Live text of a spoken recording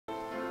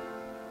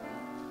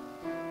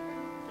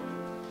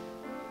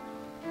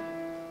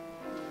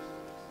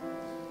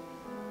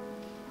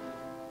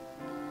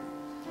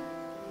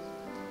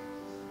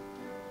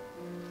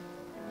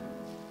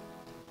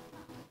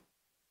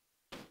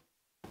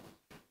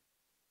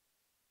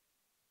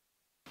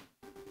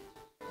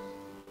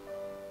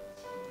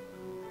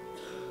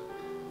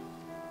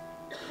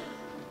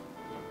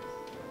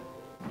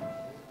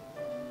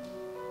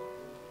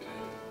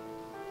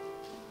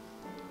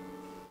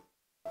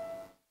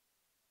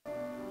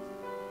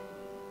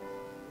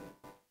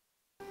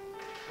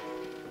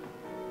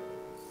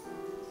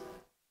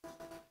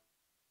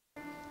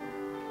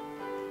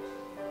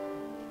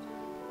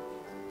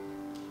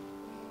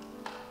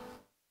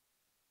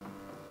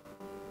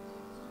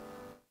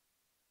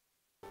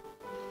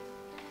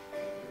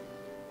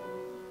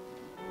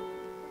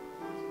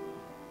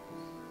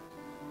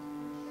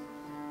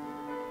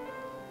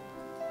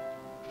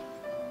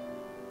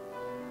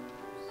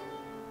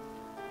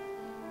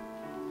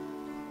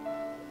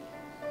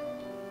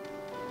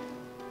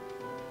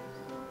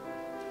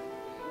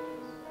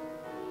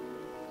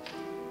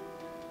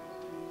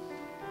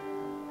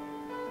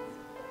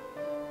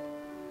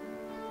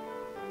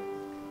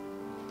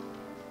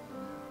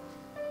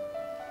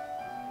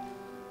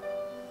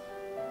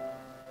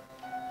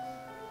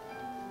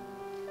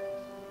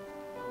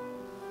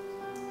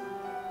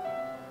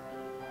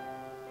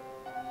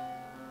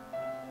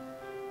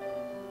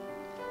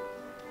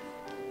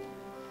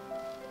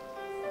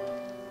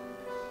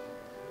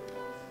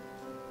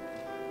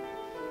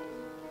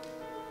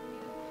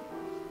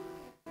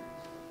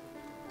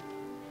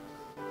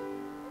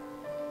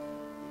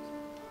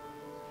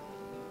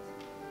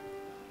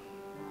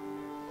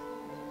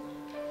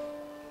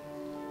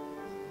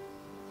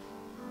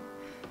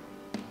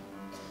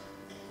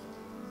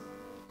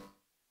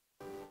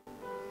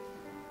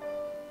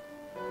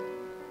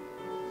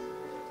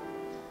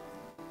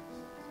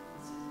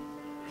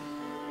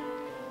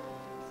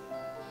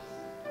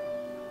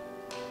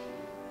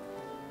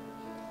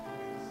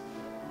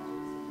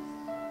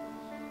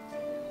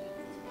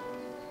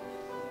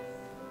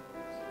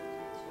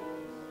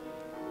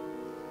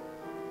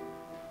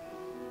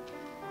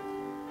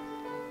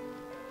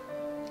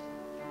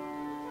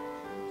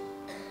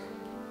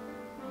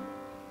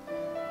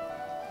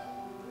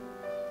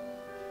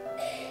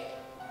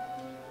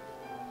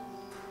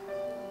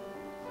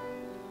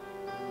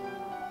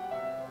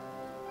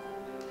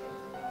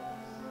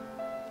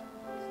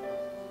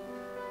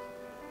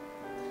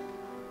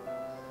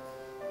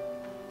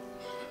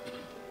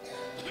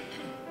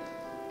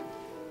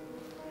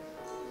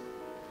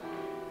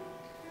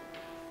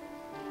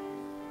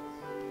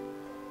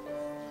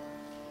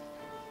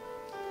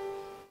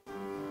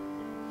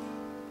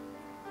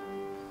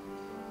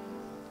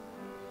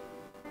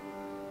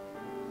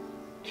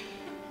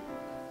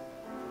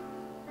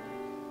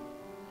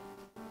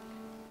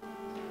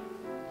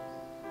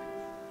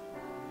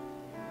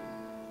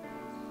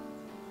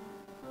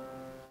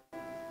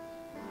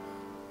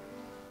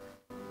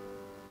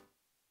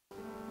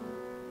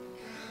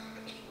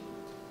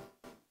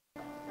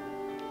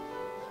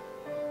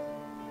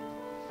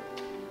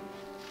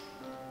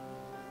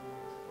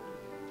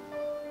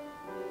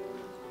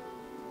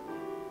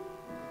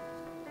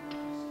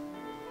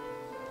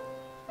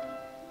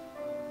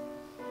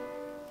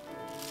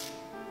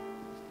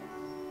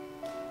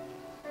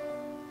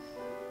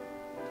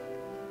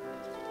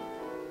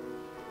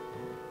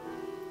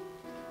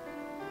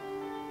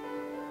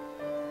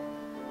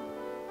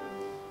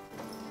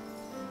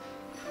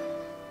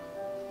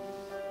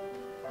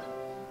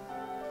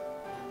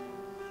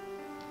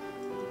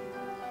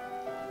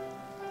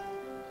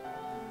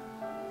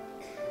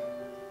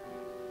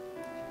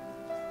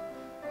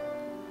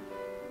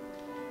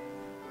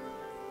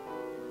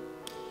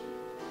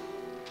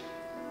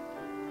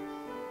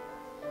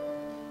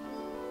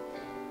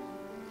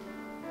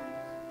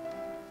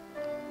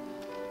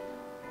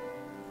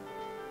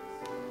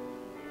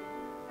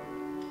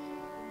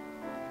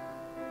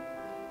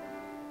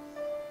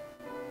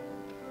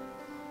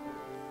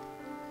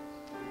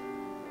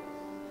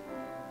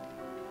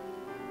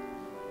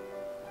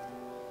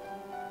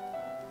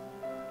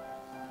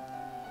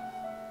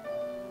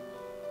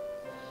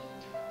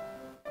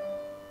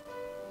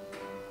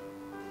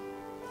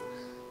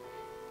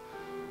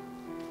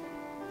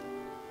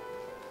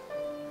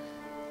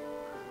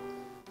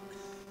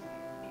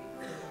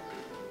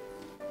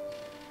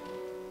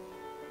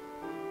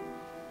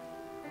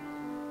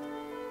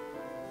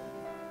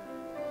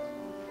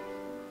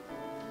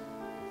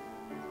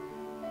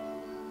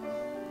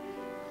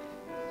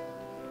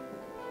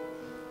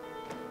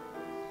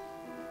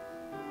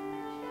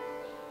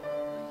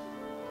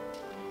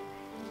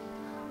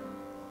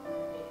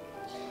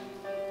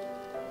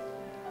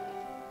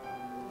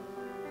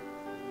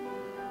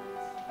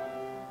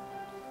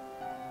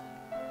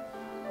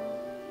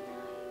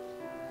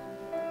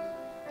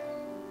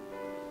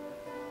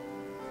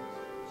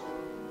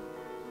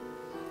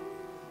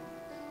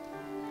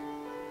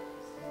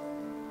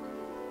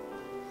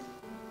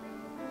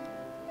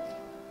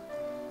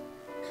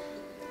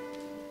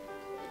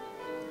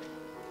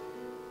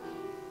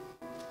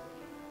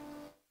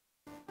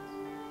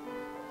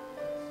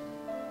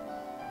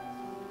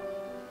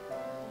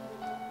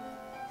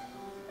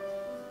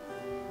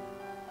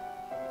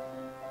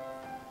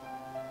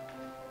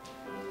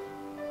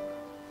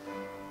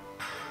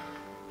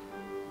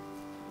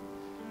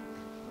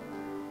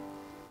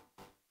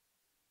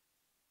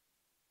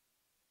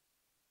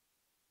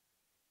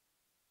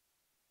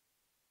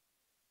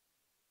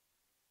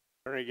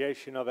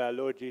Congregation of our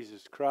Lord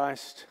Jesus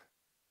Christ,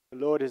 the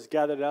Lord has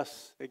gathered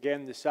us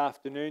again this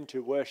afternoon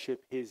to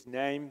worship His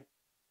name,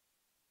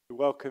 to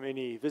welcome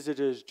any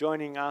visitors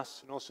joining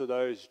us and also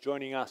those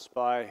joining us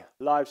by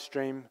live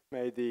stream.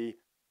 May the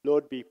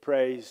Lord be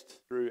praised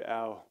through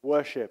our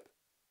worship.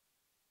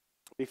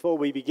 Before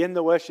we begin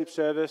the worship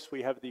service,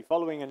 we have the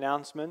following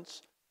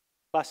announcements.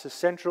 Classes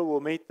Central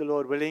will meet, the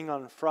Lord willing,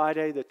 on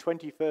Friday the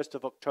 21st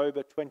of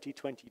October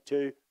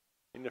 2022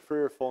 in the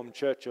Free Reformed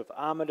Church of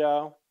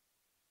Armadale.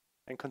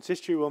 And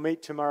Consistory will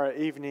meet tomorrow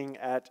evening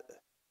at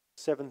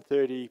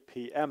 7:30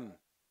 p.m.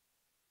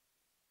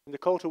 And the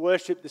call to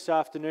worship this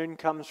afternoon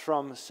comes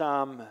from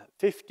Psalm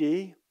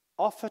 50.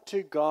 Offer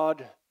to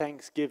God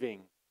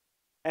thanksgiving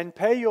and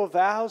pay your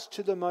vows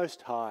to the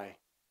Most High.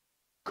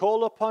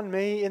 Call upon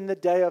me in the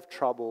day of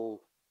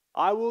trouble.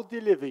 I will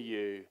deliver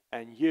you,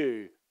 and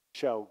you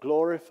shall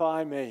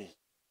glorify me.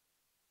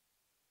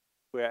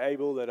 If we are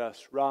able, let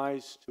us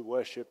rise to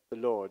worship the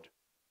Lord.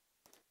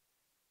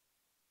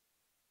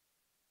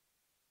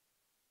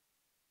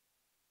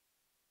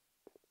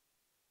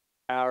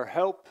 Our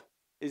help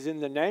is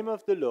in the name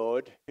of the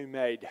Lord who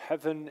made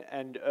heaven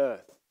and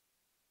earth.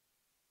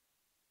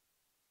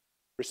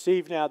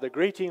 Receive now the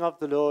greeting of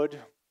the Lord.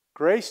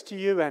 Grace to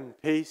you and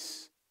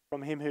peace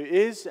from Him who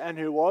is and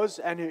who was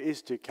and who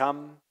is to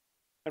come,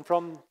 and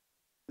from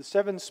the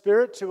seven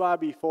spirits who are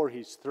before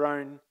His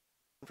throne,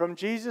 and from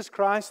Jesus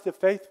Christ, the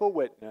faithful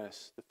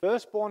witness, the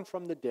firstborn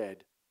from the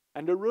dead,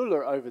 and a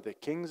ruler over the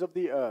kings of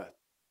the earth.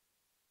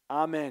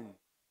 Amen.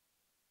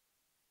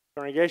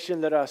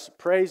 Congregation, let us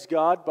praise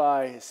God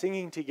by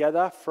singing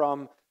together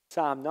from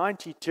Psalm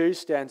 92,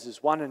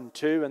 stanzas 1 and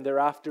 2, and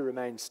thereafter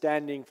remain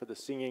standing for the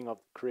singing of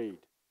the Creed.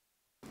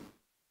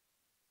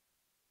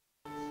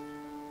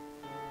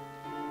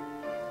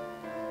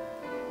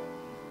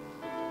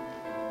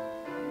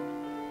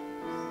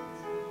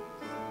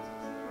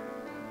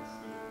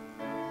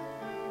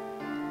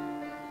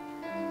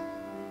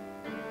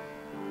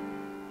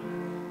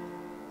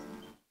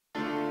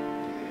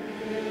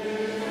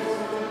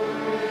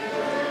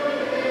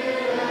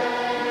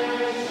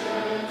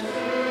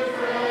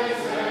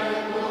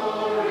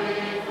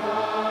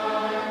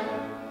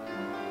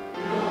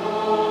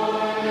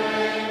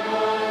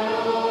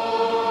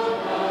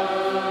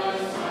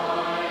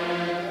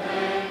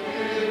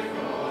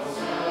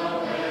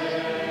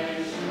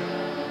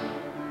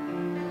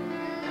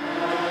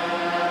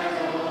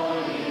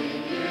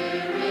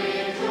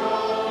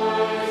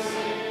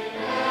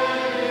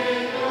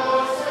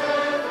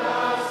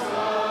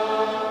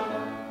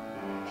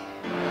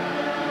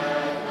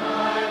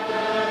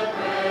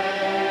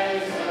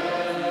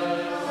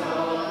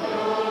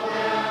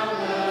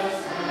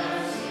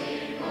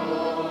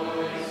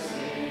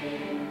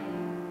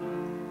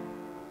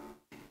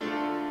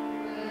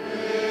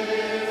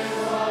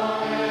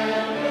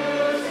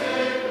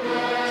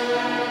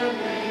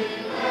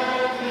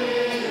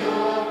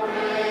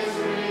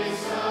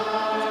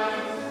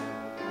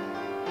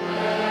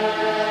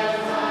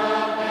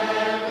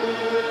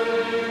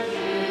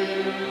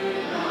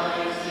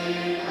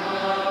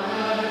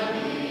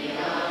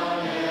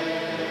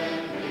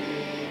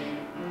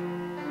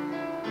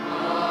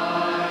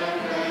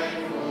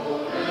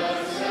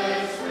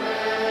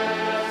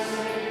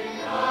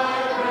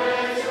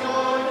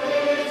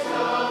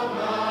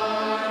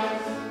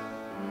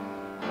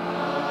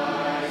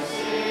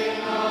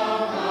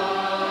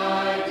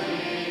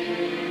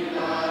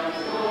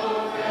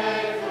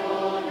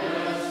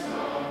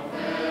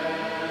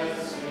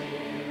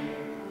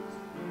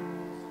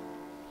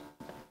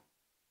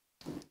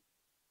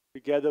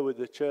 Together with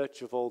the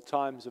Church of all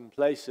times and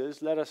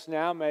places, let us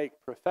now make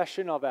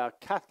profession of our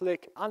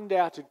Catholic,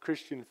 undoubted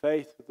Christian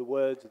faith with the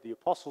words of the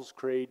Apostles'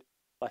 Creed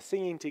by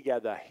singing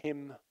together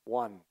Hymn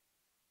 1.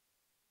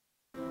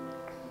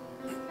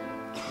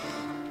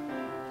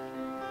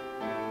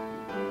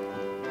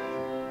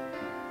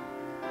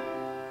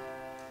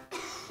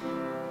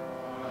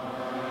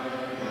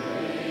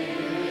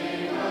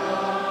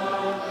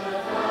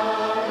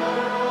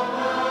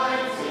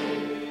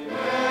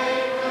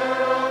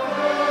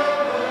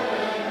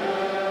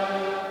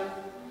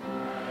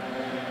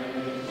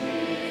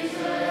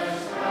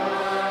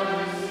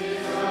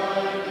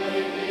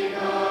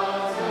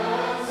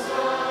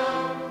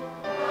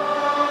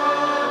 Oh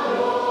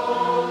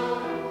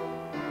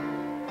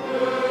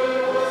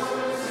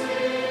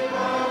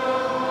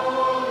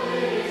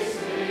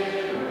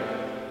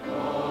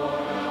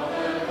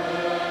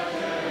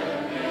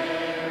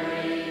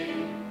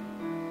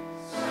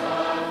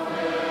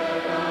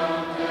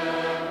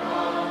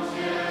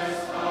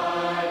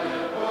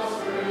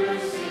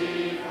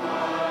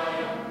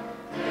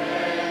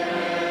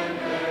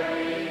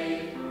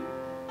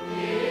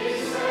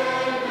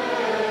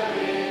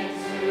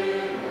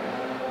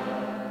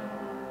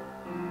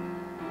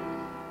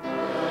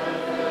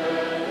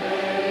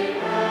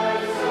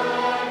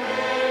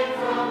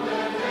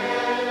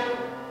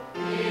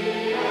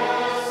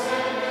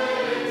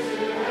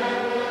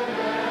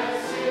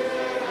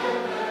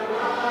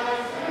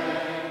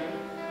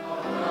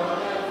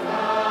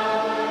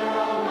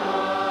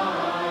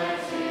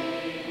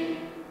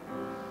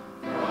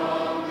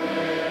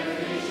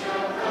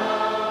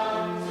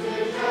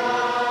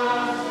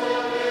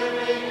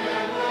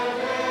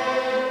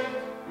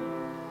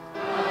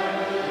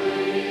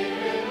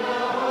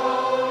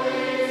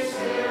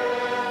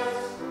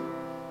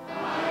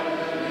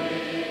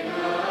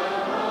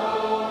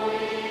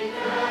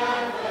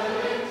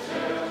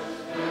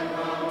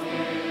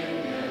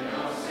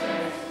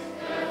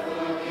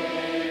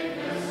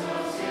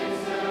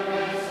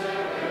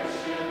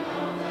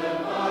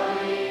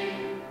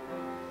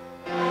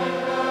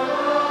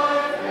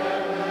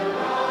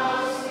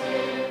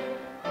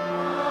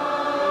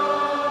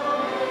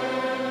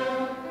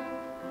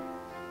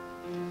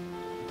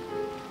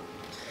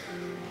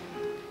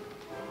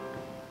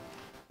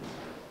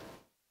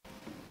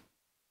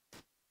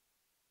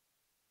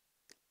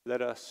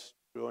Let us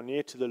draw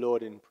near to the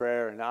Lord in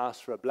prayer and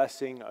ask for a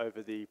blessing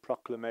over the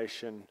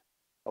proclamation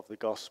of the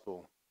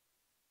gospel.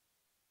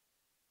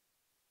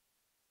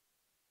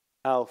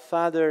 Our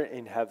Father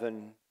in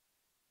heaven,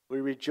 we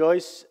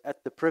rejoice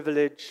at the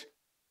privilege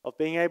of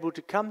being able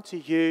to come to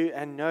you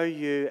and know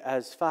you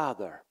as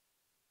Father.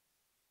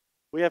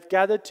 We have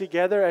gathered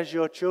together as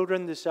your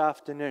children this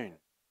afternoon.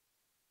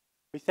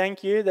 We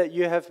thank you that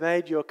you have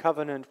made your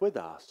covenant with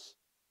us,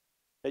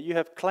 that you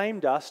have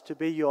claimed us to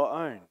be your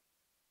own.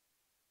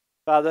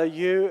 Father,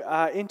 you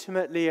are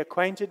intimately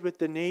acquainted with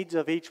the needs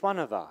of each one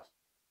of us.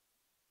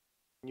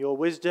 In your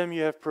wisdom,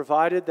 you have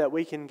provided that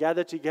we can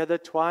gather together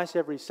twice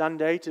every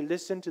Sunday to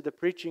listen to the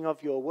preaching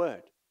of your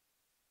word.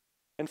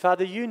 And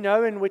Father, you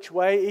know in which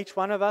way each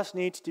one of us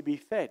needs to be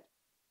fed.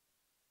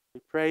 We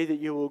pray that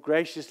you will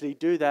graciously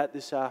do that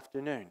this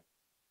afternoon.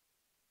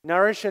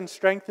 Nourish and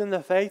strengthen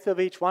the faith of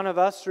each one of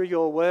us through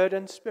your word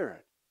and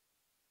spirit.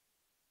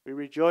 We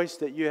rejoice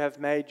that you have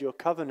made your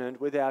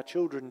covenant with our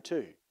children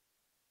too,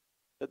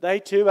 that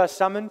they too are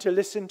summoned to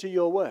listen to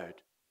your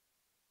word.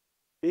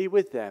 Be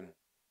with them,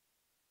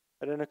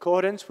 that in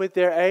accordance with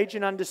their age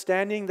and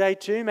understanding they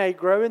too may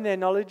grow in their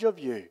knowledge of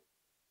you.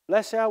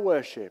 Bless our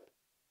worship,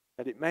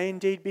 that it may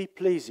indeed be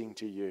pleasing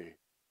to you.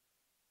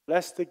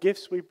 Bless the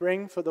gifts we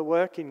bring for the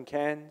work in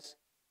Cairns,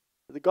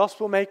 that the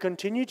gospel may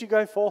continue to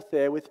go forth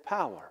there with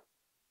power.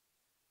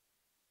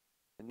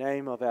 In the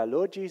name of our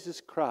Lord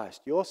Jesus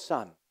Christ, your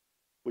Son,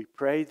 we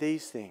pray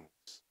these things.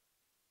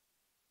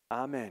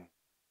 Amen.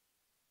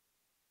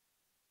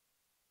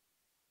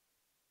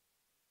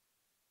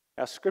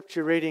 Our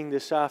scripture reading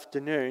this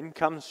afternoon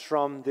comes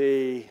from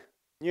the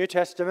New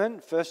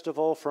Testament, first of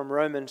all from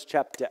Romans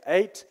chapter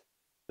 8,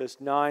 verse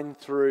 9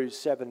 through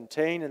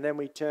 17, and then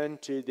we turn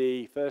to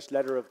the first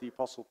letter of the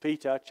Apostle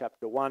Peter,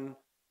 chapter 1,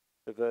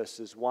 the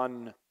verses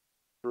 1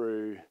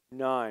 through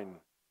 9.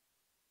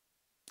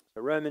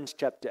 So Romans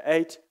chapter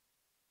 8,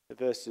 the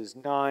verses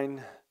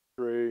 9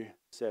 through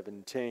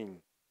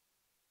 17.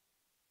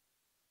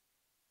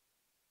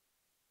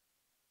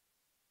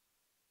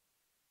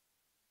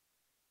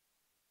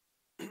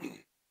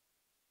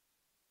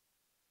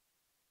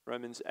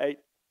 Romans 8,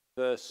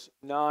 verse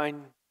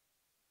 9.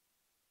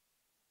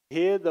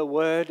 Hear the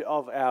word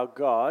of our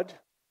God.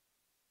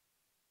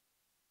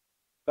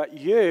 But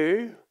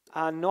you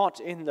are not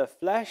in the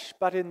flesh,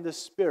 but in the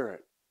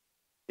Spirit,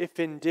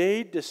 if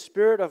indeed the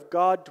Spirit of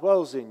God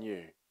dwells in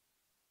you.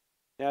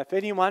 Now, if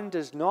anyone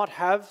does not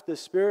have the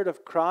Spirit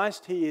of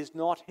Christ, he is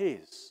not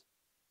his.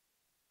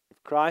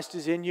 If Christ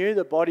is in you,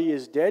 the body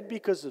is dead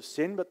because of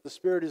sin, but the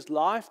Spirit is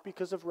life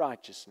because of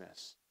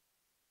righteousness.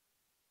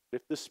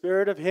 If the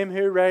Spirit of him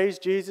who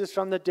raised Jesus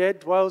from the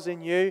dead dwells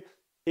in you,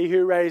 he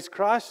who raised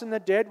Christ from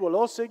the dead will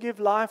also give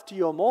life to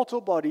your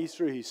mortal bodies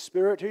through his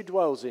Spirit who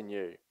dwells in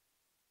you.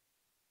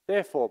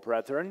 Therefore,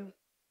 brethren,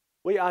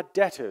 we are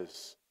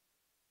debtors,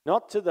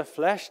 not to the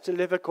flesh, to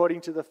live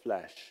according to the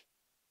flesh.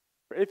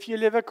 For if you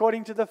live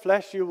according to the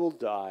flesh, you will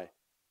die.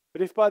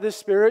 But if by the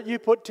Spirit you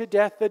put to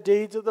death the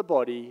deeds of the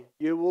body,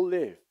 you will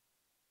live.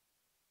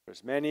 For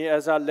as many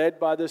as are led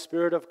by the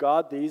Spirit of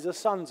God, these are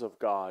sons of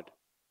God.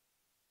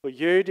 For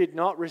you did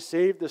not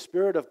receive the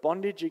spirit of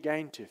bondage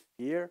again to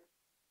fear,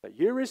 but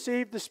you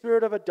received the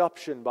Spirit of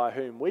adoption, by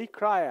whom we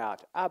cry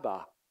out,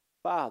 Abba,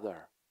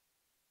 Father.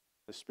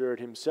 The Spirit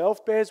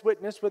himself bears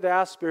witness with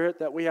our spirit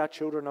that we are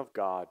children of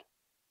God.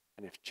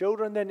 And if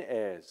children, then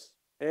heirs,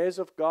 heirs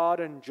of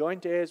God and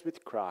joint heirs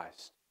with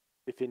Christ,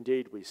 if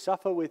indeed we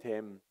suffer with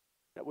him,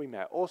 that we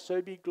may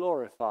also be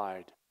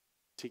glorified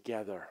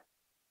together.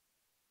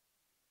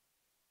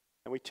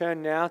 And we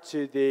turn now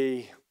to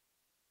the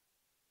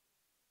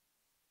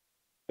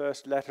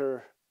first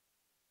letter,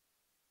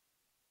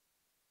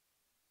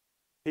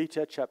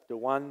 Peter chapter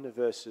 1,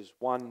 verses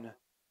 1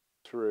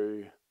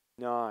 through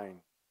 9.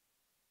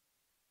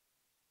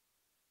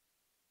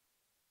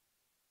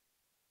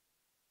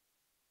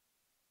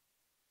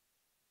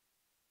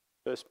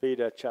 First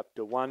Peter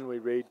chapter 1, we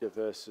read the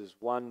verses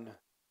 1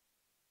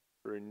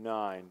 through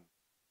 9.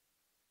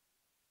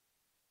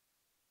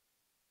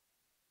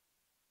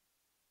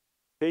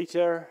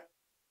 Peter,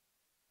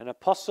 an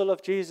apostle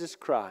of Jesus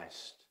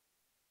Christ,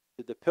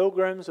 to the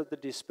pilgrims of the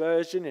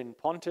dispersion in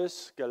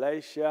Pontus,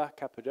 Galatia,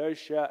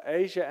 Cappadocia,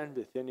 Asia, and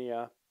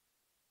Bithynia,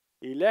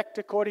 elect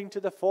according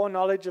to the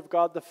foreknowledge of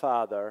God the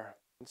Father,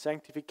 and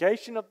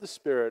sanctification of the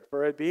Spirit,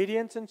 for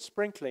obedience and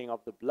sprinkling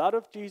of the blood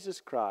of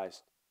Jesus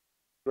Christ,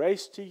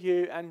 grace to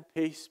you and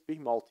peace be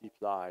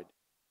multiplied.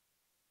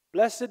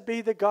 Blessed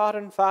be the God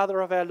and Father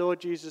of our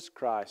Lord Jesus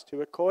Christ,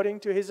 who according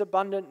to his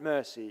abundant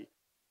mercy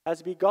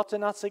has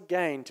begotten us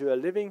again to a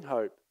living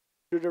hope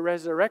through the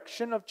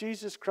resurrection of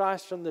Jesus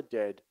Christ from the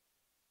dead,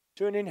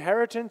 to an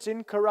inheritance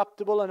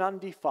incorruptible and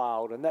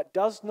undefiled, and that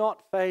does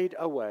not fade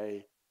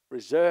away,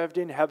 reserved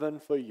in heaven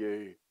for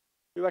you,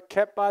 who are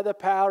kept by the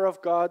power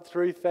of God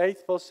through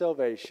faith for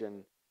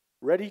salvation,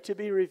 ready to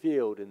be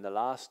revealed in the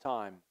last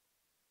time.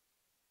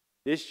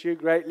 This you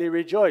greatly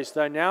rejoice,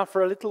 though now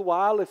for a little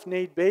while, if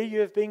need be, you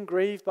have been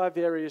grieved by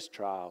various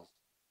trials,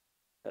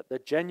 that the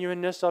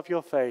genuineness of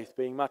your faith,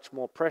 being much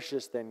more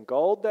precious than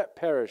gold that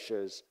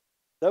perishes,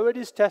 though it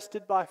is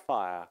tested by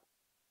fire,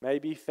 may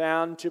be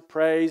found to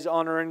praise,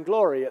 honor, and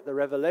glory at the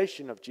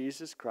revelation of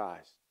Jesus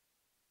Christ,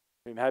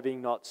 whom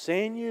having not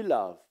seen you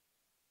love,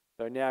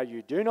 though now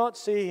you do not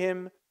see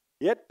him,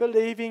 yet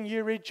believing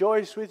you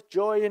rejoice with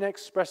joy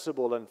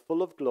inexpressible and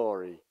full of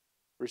glory,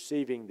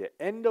 receiving the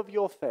end of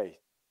your faith,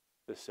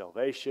 the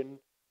salvation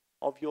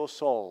of your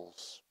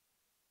souls.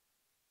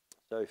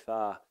 So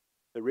far,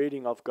 the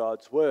reading of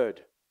God's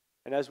word.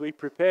 And as we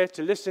prepare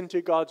to listen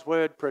to God's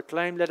word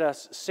proclaimed, let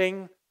us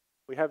sing.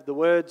 We have the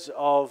words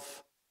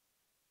of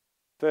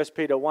 1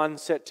 Peter 1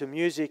 set to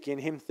music in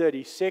hymn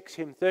 36,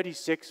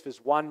 verse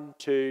 1,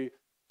 2,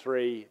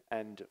 3,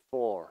 and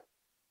 4.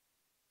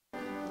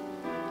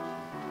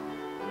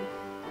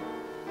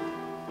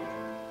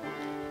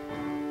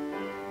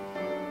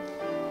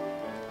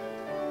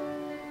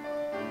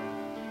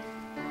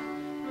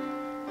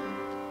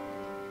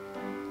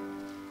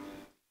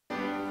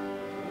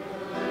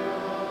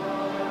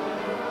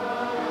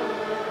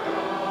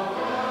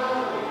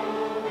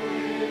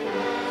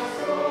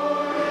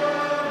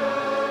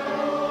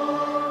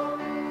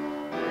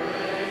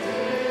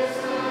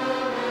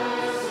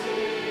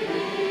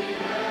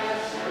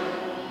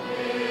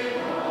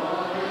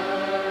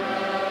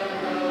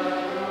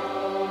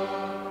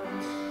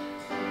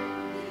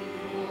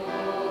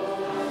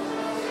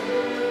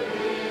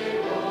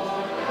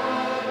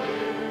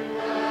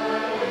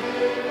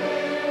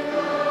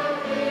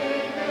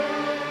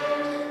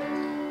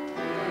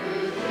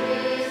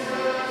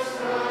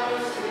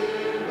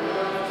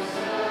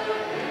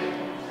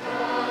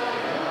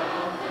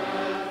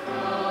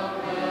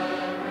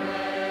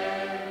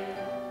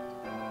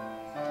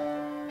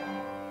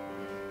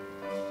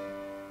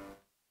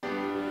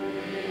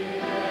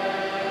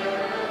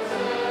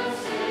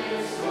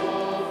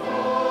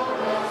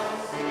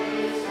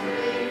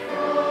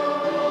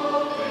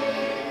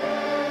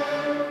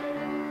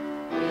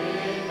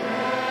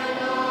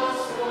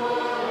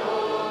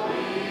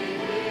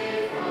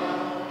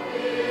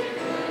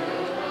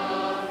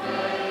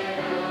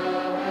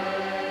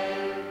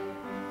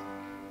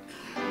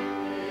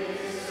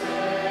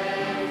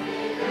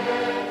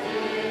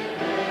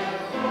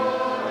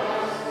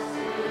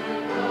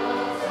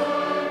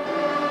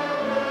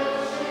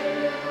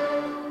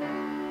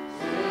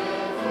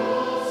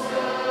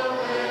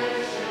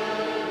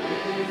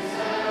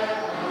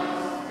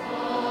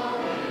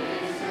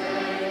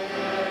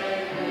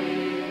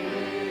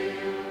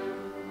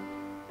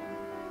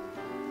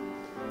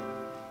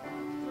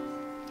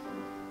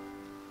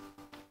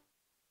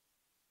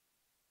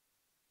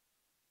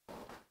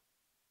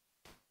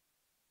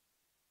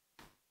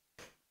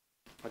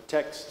 The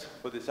text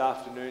for this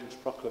afternoon's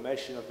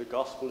proclamation of the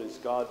gospel is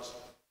God's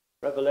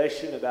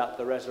revelation about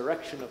the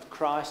resurrection of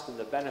Christ and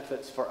the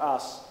benefits for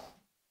us,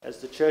 as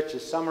the church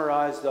has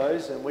summarised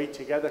those and we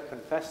together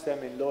confess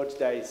them in Lord's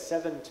Day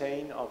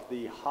 17 of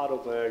the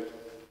Heidelberg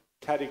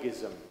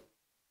Catechism.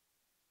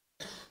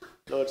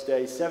 Lord's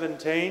Day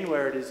 17,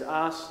 where it is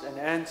asked and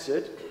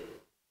answered,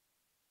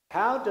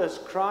 how does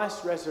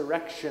Christ's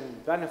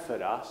resurrection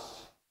benefit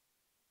us?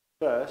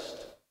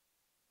 First,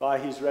 by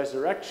his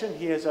resurrection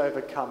he has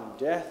overcome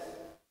death,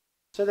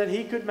 so that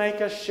he could make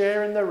us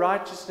share in the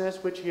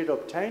righteousness which he had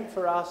obtained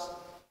for us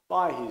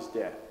by his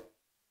death.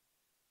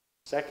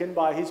 Second,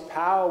 by his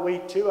power we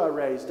too are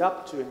raised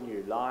up to a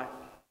new life.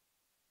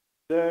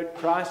 Third,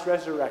 Christ's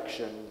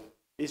resurrection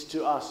is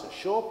to us a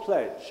sure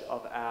pledge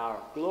of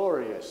our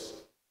glorious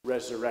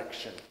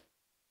resurrection.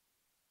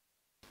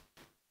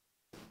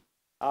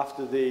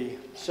 After the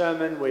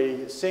sermon,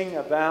 we sing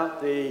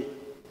about the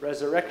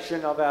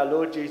resurrection of our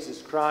Lord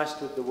Jesus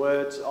Christ with the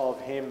words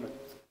of hymn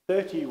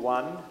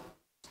 31,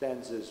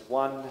 stanzas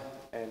 1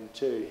 and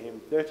 2. Hymn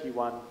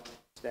 31,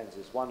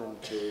 stanzas 1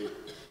 and 2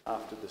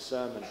 after the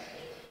sermon.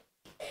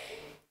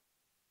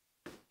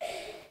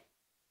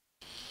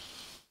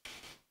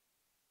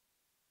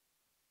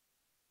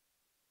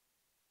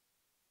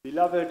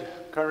 Beloved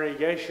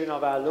congregation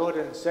of our Lord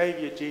and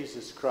Saviour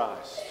Jesus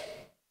Christ,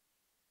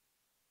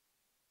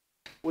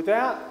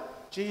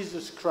 without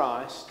Jesus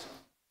Christ,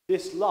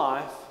 this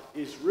life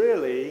is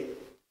really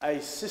a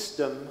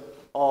system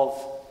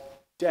of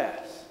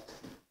death.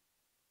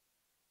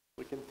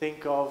 We can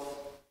think of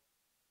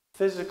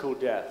physical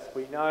death.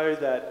 We know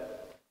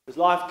that as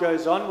life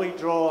goes on, we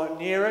draw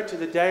nearer to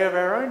the day of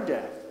our own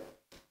death.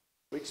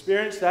 We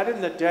experience that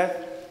in the death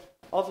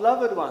of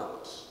loved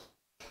ones.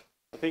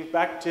 I think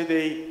back to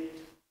the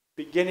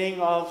beginning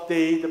of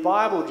the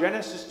Bible,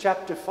 Genesis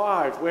chapter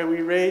 5, where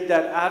we read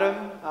that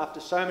Adam, after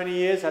so many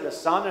years, had a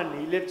son, and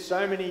he lived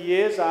so many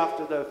years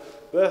after the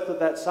birth of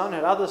that son,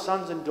 had other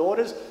sons and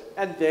daughters,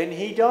 and then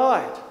he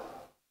died.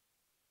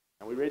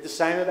 And we read the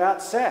same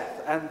about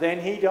Seth, and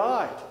then he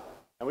died.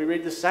 And we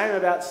read the same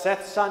about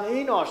Seth's son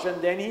Enosh,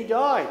 and then he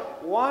died.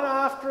 One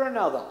after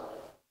another.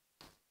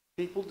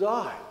 People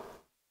die.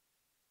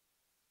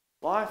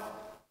 Life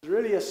is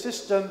really a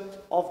system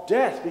of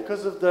death.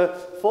 Because of the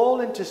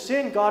fall into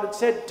sin, God had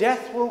said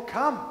death will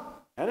come,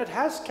 and it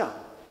has come.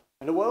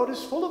 And the world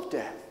is full of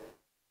death.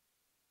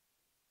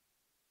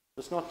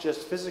 It's not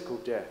just physical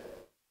death.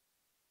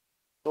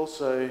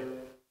 also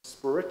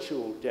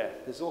spiritual death.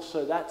 There's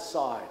also that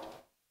side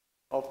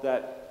of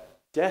that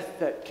death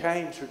that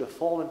came through the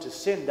fall into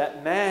sin.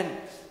 That man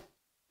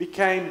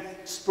became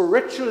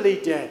spiritually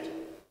dead.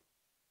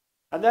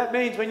 And that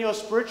means when you're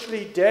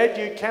spiritually dead,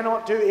 you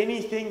cannot do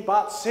anything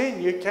but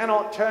sin. You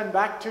cannot turn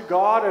back to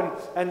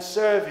God and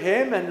serve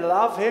Him and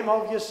love Him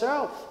of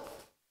yourself.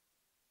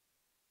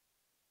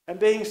 And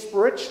being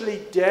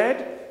spiritually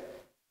dead,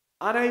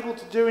 unable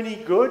to do any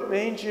good,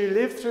 means you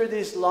live through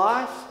this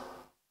life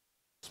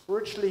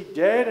spiritually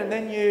dead, and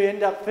then you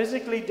end up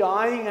physically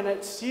dying, and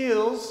it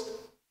seals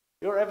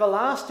your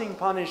everlasting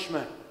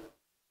punishment.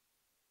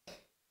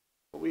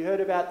 What we heard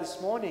about this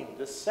morning,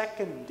 the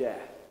second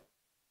death,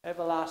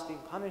 everlasting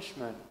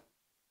punishment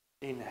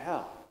in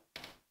hell.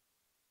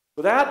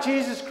 Without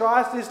Jesus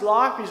Christ, this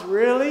life is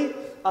really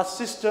a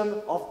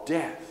system of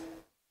death.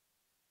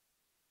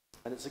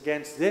 And it's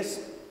against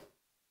this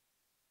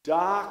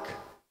dark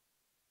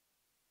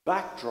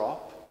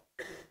backdrop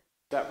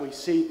that we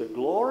see the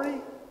glory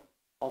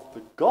of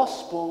the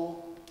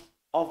gospel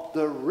of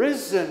the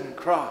risen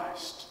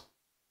Christ,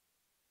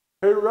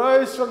 who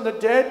rose from the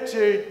dead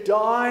to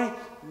die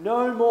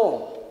no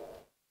more.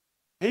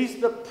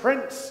 He's the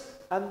Prince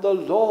and the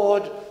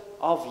Lord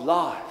of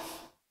life.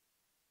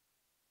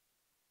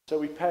 So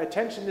we pay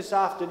attention this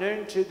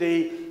afternoon to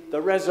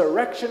the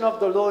resurrection of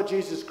the Lord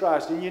Jesus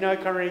Christ. And you know,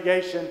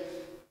 congregation,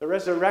 the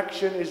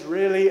resurrection is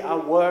really a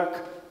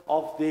work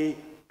of the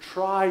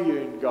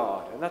triune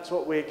God. And that's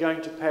what we're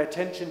going to pay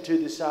attention to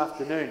this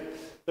afternoon.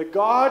 The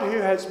God who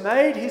has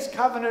made His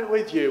covenant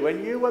with you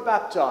when you were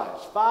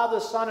baptized.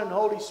 Father, Son, and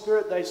Holy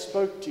Spirit, they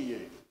spoke to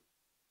you.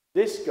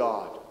 This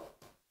God,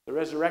 the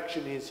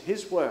resurrection is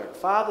His work.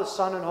 Father,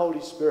 Son, and Holy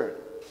Spirit.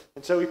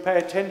 And so we pay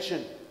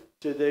attention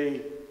to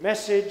the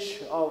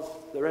message of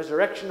the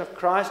resurrection of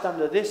Christ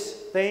under this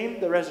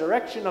theme, the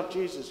resurrection of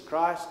Jesus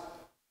Christ,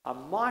 a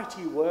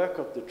mighty work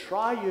of the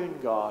triune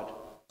God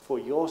for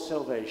your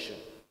salvation.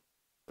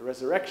 The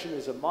resurrection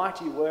is a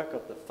mighty work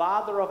of the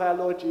Father of our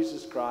Lord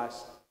Jesus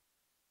Christ,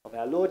 of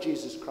our Lord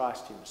Jesus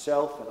Christ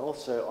Himself, and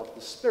also of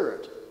the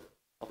Spirit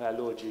of our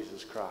Lord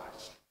Jesus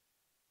Christ.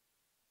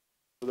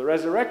 So the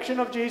resurrection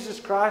of Jesus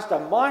Christ, a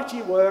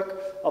mighty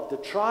work of the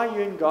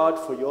triune God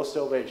for your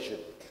salvation.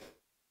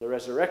 The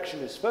resurrection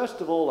is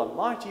first of all a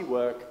mighty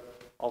work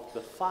of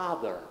the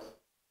Father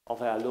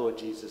of our Lord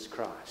Jesus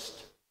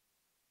Christ.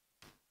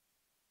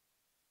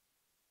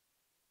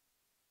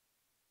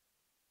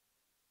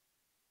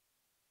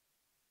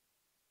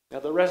 Now,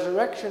 the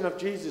resurrection of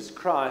Jesus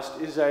Christ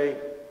is a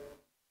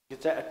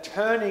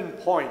turning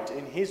point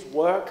in His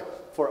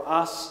work for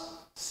us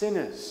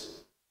sinners.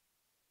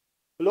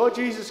 The Lord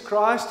Jesus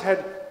Christ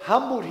had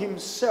humbled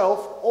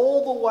Himself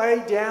all the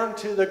way down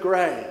to the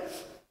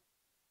grave.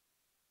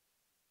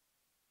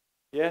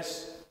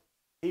 Yes,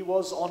 He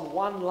was on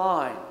one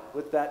line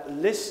with that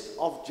list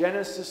of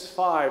Genesis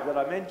 5 that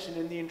I mentioned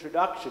in the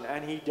introduction,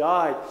 and He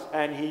died,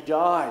 and He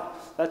died.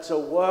 That's a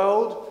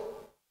world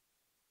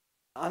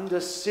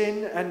under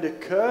sin and a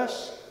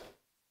curse.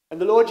 And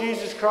the Lord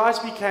Jesus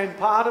Christ became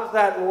part of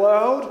that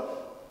world,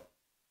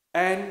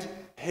 and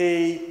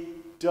He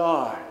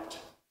died.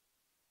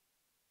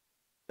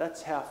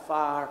 That's how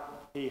far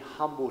He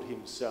humbled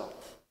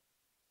Himself.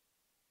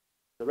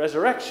 The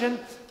resurrection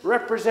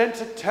represents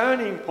a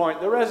turning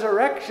point. The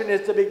resurrection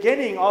is the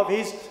beginning of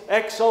His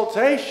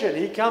exaltation.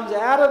 He comes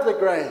out of the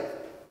grave.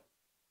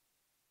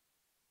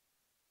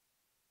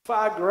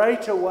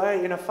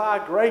 In a far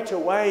greater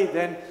way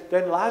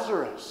than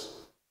Lazarus.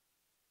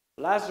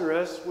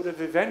 Lazarus would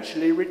have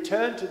eventually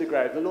returned to the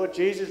grave. The Lord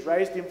Jesus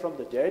raised him from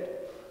the dead.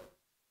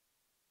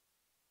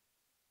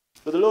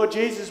 But the Lord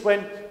Jesus,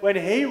 when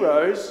He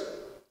rose,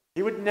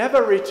 He would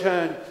never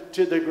return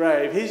to the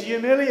grave. His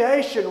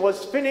humiliation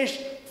was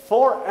finished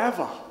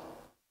forever.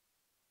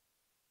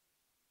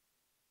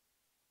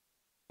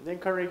 And then,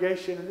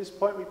 congregation, at this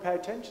point we pay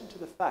attention to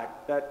the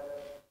fact that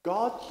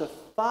God the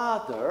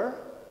Father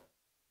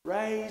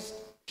raised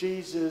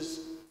Jesus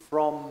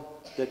from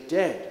the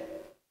dead.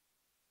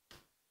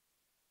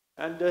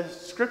 And the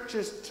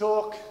scriptures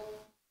talk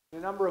in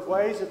a number of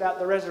ways about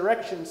the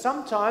resurrection.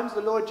 Sometimes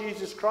the Lord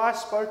Jesus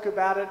Christ spoke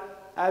about it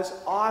as,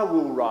 I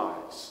will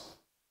rise.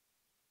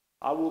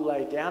 I will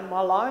lay down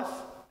my life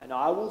and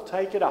I will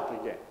take it up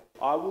again.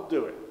 I will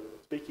do it,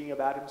 speaking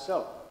about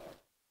Himself.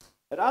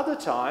 At other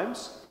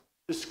times,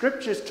 the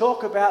scriptures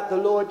talk about the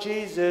Lord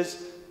Jesus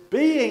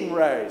being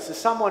raised. So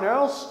someone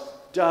else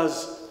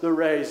does the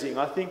raising.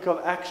 I think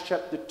of Acts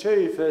chapter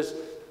 2, verse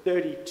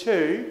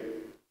 32.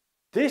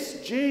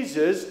 This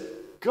Jesus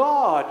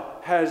God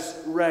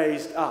has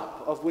raised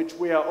up, of which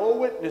we are all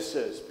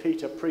witnesses,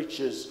 Peter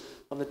preaches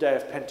on the day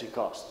of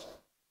Pentecost.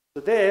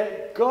 So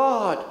there,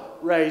 God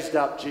raised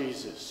up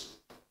Jesus.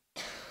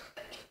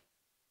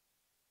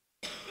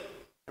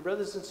 And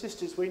brothers and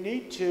sisters, we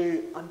need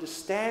to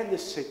understand the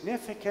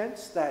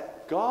significance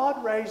that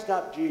God raised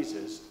up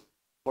Jesus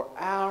for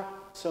our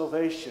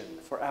salvation,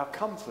 for our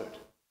comfort.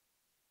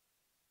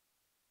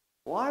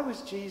 Why was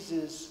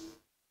Jesus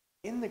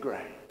in the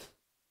grave?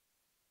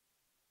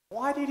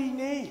 Why did He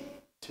need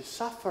to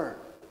suffer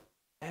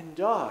and and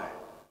died.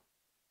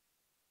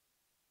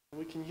 And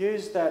we can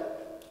use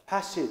that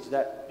passage,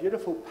 that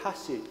beautiful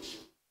passage,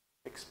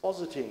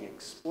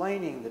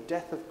 explaining the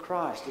death of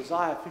Christ,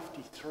 Isaiah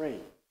 53.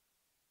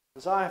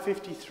 Isaiah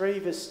 53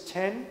 verse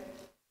 10,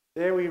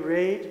 there we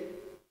read,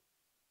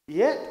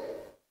 yet,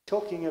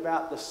 talking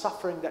about the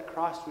suffering that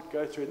Christ would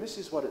go through, and this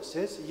is what it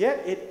says,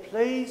 yet it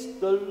pleased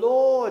the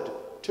Lord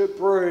to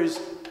bruise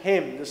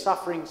him, the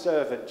suffering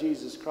servant,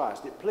 Jesus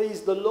Christ. It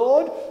pleased the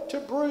Lord to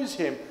bruise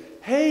him.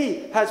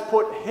 He has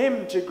put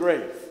him to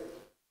grief.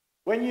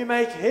 When you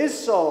make his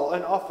soul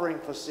an offering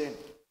for sin,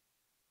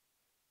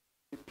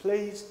 it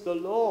pleased the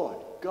Lord,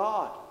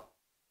 God,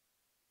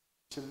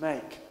 to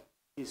make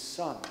his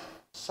Son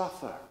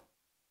suffer.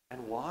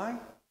 And why?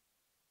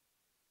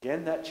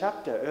 Again, that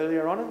chapter,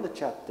 earlier on in the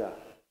chapter,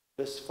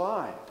 verse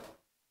 5.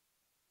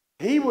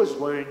 He was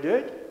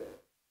wounded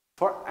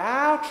for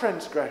our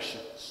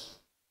transgressions.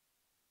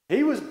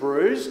 He was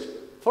bruised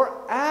for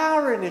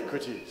our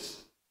iniquities.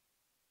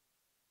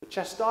 The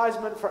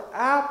chastisement for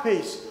our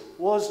peace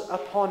was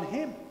upon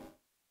him.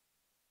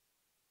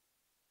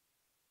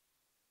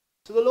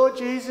 So the Lord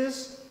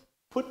Jesus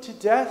put to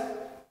death,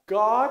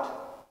 God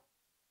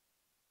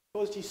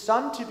caused his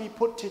Son to be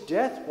put to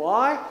death.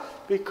 Why?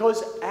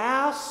 Because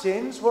our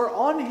sins were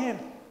on him.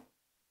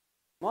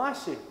 My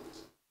sins,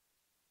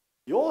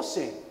 your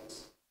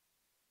sins,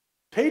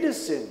 Peter's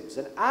sins,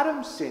 and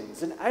Adam's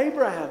sins, and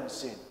Abraham's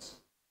sins.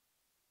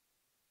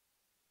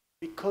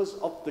 Because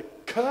of the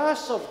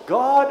curse of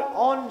God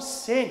on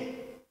sin.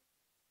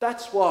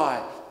 That's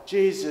why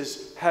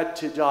Jesus had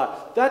to die.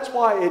 That's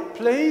why it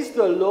pleased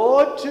the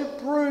Lord to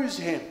bruise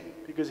him,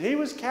 because he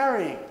was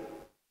carrying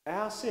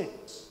our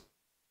sins.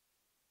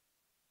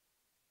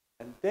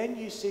 And then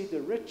you see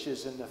the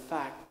riches in the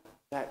fact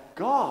that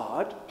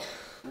God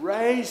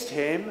raised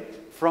him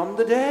from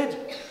the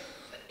dead.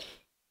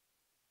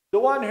 The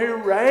one who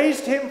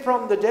raised him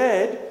from the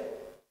dead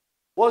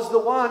was the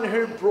one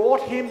who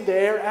brought him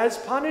there as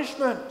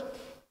punishment.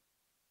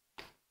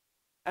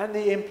 And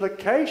the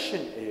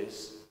implication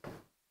is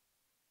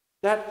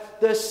that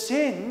the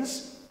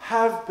sins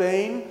have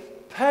been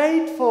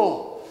paid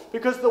for,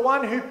 because the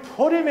one who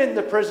put him in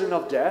the prison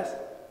of death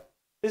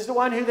is the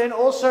one who then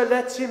also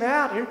lets him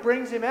out, who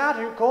brings him out,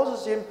 who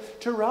causes him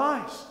to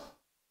rise.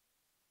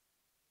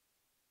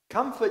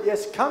 Comfort,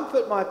 yes,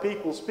 comfort my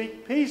people.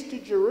 Speak peace to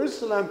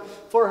Jerusalem,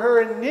 for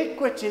her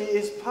iniquity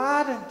is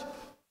pardoned.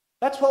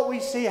 That's what we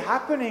see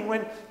happening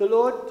when the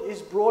Lord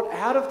is brought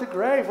out of the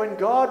grave, when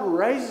God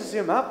raises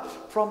him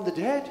up from the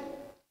dead.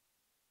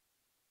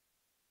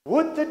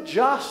 Would the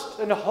just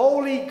and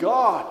holy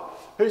God,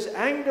 whose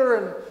anger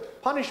and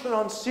punishment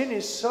on sin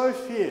is so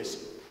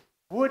fierce,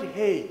 would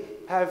he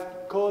have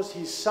caused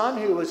his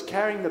Son, who was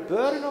carrying the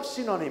burden of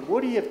sin on him,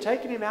 would he have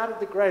taken him out of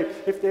the grave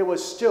if there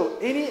was still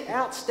any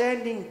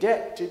outstanding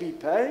debt to be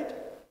paid?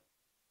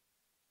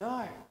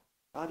 No,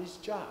 God is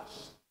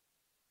just.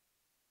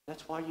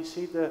 That's why you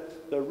see the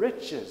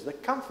riches, the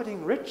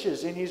comforting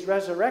riches in his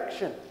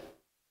resurrection.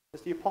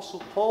 As the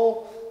Apostle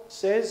Paul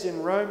says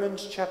in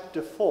Romans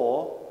chapter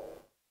 4,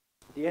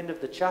 at the end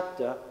of the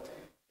chapter,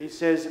 he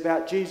says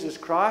about Jesus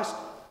Christ,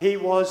 he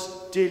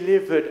was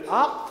delivered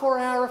up for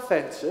our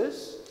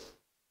offenses,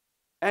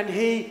 and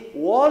he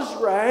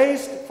was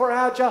raised for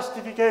our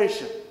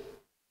justification.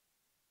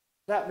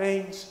 That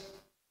means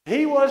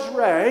he was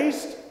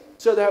raised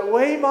so that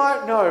we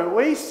might know,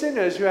 we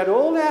sinners who had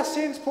all our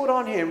sins put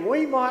on him,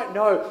 we might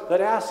know that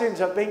our sins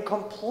have been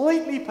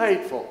completely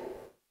paid for.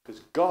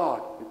 Because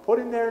God, who put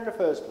him there in the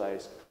first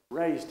place,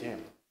 raised him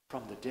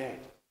from the dead.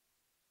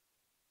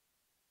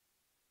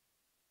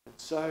 And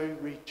so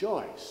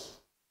rejoice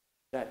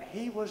that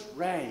he was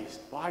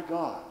raised by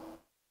God.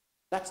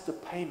 That's the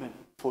payment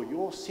for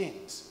your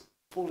sins,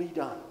 fully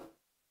done.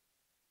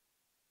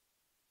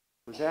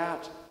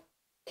 Without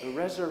the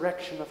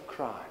resurrection of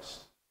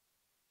Christ,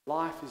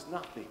 life is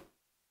nothing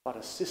but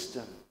a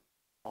system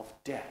of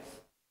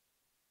death.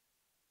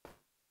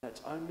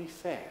 That's only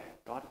fair.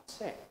 God had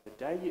said, the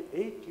day you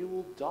eat, you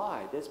will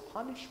die. There's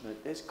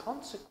punishment, there's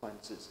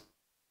consequences.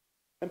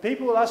 And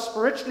people are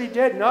spiritually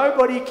dead.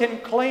 Nobody can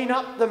clean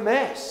up the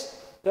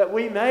mess that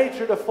we made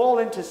through the fall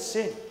into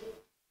sin.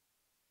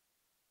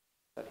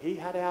 But he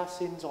had our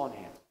sins on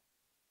him.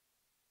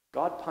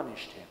 God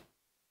punished him.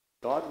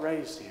 God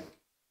raised him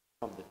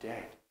from the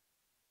dead.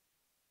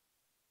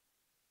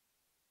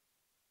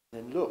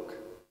 Then look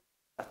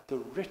at the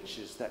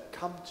riches that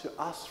come to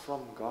us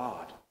from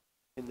God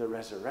in the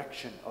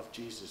resurrection of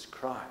Jesus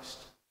Christ.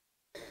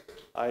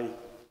 I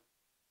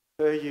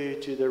refer you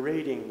to the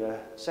reading, the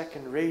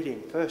second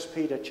reading, 1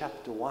 Peter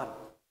chapter 1.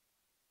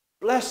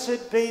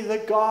 Blessed be the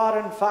God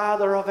and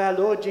Father of our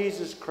Lord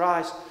Jesus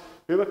Christ,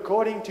 who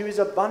according to his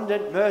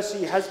abundant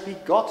mercy has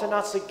begotten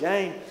us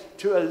again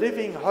to a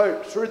living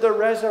hope through the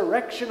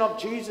resurrection of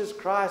Jesus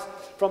Christ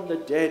from the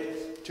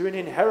dead, to an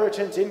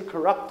inheritance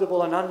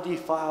incorruptible and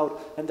undefiled,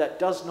 and that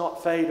does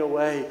not fade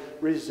away,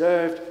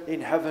 reserved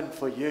in heaven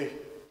for you.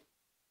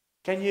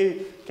 Can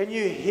you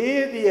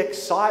hear the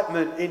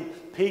excitement in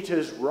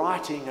Peter's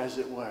writing, as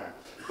it were?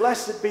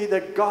 Blessed be the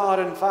God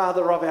and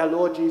Father of our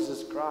Lord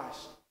Jesus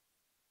Christ.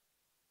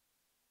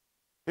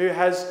 who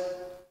has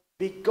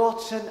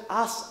begotten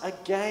us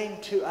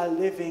again to a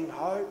living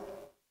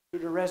hope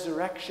through the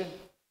resurrection.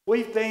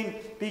 We've been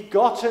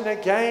begotten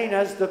again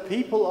as the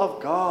people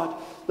of God.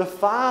 The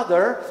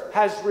Father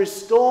has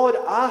restored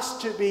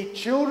us to be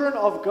children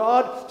of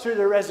God through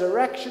the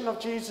resurrection of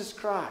Jesus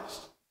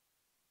Christ.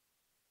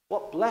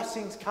 What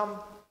blessings come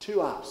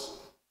to us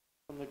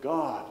from the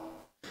God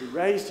who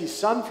raised his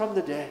Son from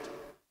the dead.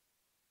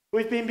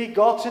 We've been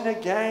begotten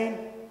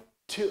again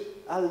to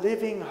a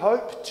living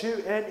hope,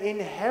 to an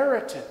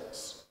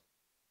inheritance.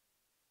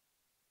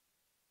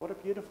 What a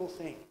beautiful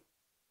thing.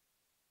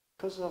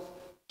 Because of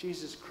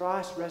Jesus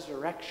Christ's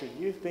resurrection,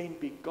 you've been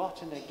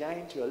begotten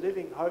again to a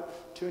living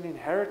hope, to an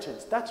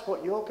inheritance. That's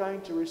what you're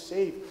going to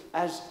receive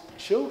as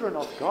children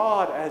of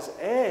God, as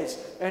heirs,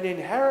 an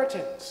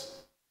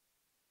inheritance.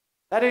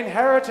 That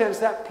inheritance,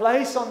 that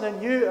place on the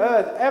new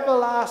earth,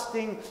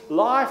 everlasting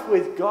life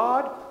with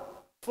God,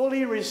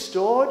 fully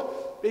restored,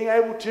 being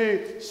able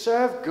to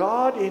serve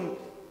God in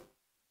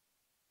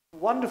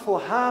wonderful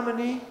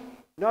harmony,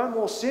 no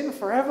more sin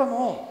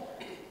forevermore.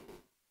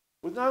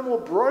 With no more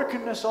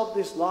brokenness of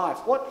this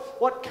life.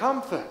 What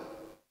comfort.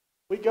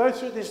 We go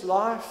through this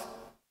life,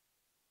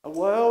 a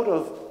world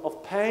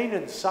of pain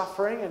and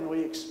suffering, and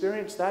we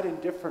experience that in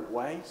different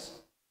ways.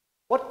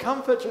 What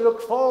comfort to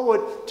look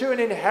forward to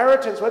an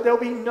inheritance where there'll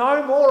be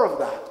no more of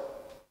that.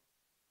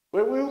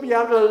 Where we'll be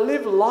able to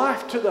live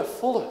life to the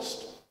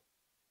fullest.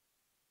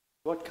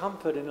 What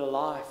comfort in a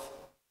life,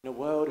 in a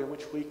world in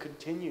which we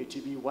continue to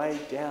be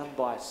weighed down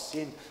by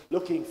sin,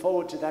 looking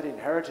forward to that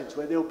inheritance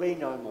where there'll be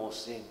no more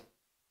sin.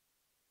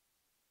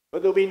 Where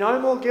there'll be no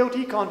more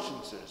guilty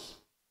consciences,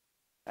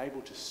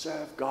 able to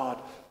serve God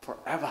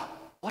forever.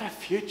 What a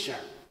future.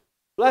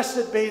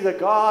 Blessed be the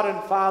God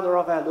and Father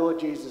of our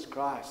Lord Jesus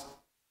Christ,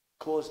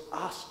 caused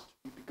us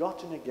to be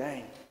begotten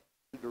again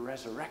through the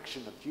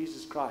resurrection of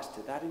Jesus Christ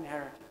to that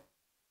inheritance.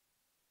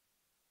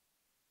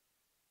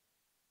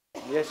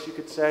 Yes, you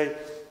could say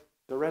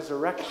the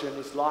resurrection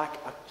is like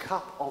a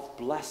cup of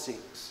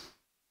blessings.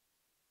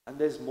 And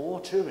there's more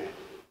to it.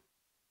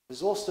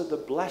 There's also the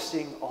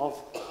blessing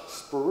of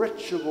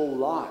spiritual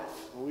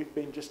life. We've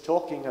been just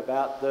talking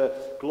about the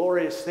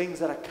glorious things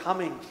that are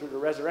coming through the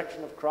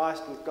resurrection of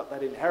Christ. We've got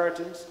that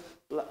inheritance.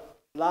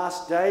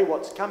 Last day,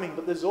 what's coming.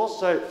 But there's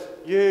also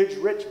huge,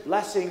 rich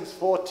blessings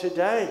for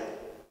today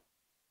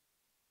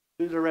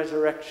through the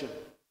resurrection.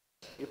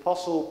 The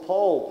Apostle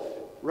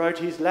Paul wrote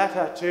his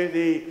letter to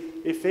the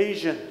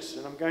Ephesians,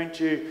 and I'm going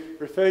to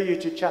refer you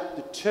to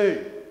chapter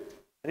 2.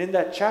 And in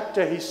that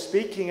chapter, he's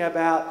speaking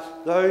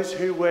about those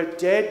who were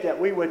dead, that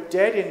we were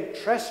dead in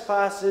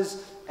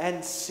trespasses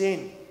and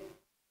sin.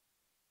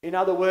 In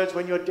other words,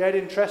 when you're dead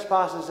in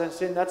trespasses and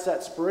sin, that's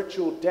that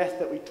spiritual death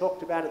that we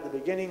talked about at the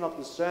beginning of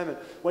the sermon,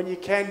 when you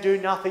can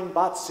do nothing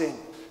but sin.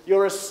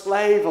 You're a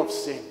slave of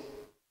sin.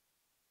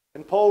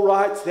 And Paul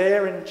writes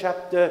there in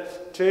chapter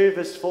 2,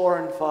 verse 4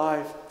 and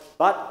 5,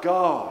 "But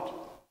God,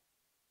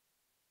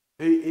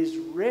 who is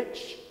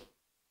rich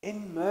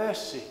in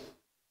mercy,"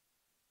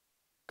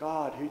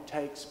 God who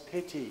takes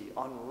pity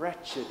on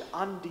wretched,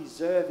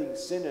 undeserving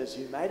sinners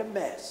who made a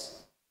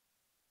mess,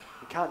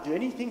 who can't do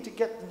anything to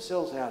get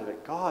themselves out of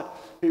it. God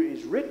who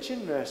is rich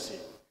in mercy,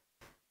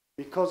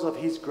 because of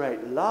his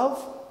great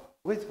love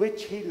with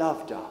which he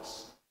loved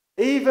us,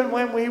 even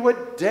when we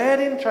were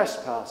dead in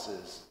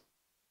trespasses,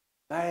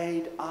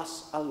 made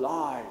us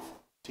alive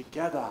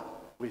together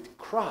with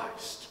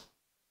Christ.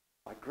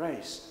 By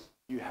grace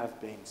you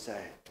have been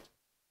saved.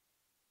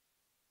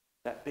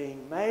 That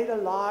being made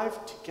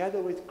alive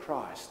together with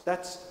Christ,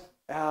 that's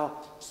our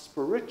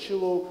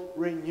spiritual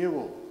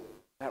renewal.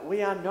 That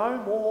we are no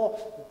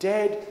more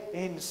dead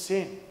in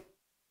sin.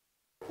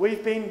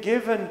 We've been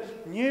given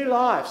new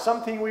life,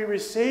 something we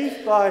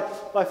received by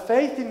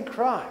faith in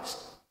Christ.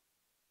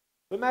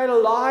 We're made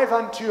alive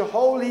unto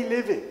holy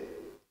living.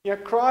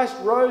 Christ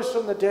rose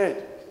from the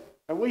dead.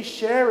 And we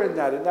share in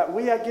that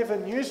we are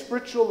given new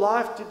spiritual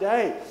life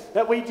today,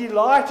 that we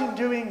delight in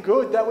doing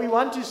good, that we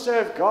want to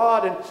serve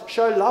God and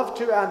show love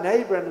to our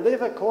neighbor and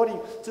live according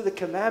to the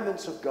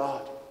commandments of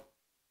God.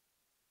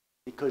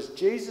 Because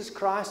Jesus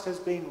Christ has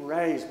been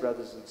raised,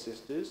 brothers and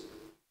sisters,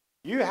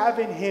 you have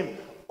in him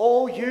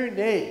all you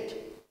need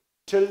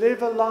to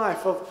live a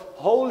life of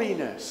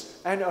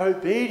holiness and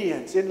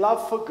obedience in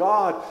love for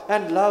God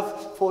and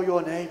love for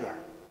your neighbor.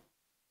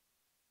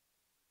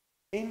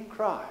 In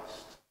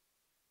Christ.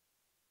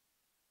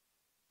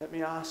 Let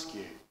me ask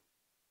you,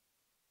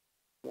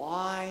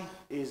 why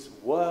is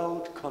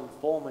world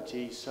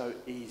conformity so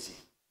easy?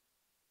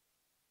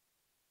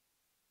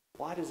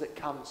 Why does it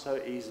come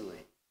so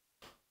easily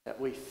that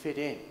we fit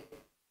in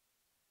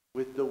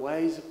with the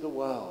ways of the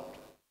world,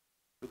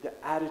 with the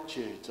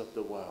attitudes of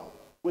the world,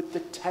 with the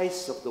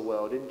tastes of the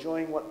world,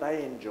 enjoying what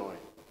they enjoy,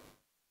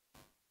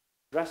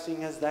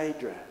 dressing as they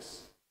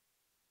dress,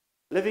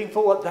 living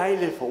for what they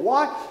live for?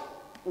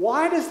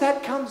 Why does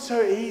that come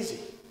so easy?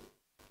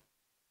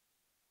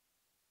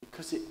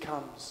 Because it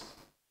comes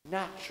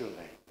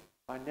naturally.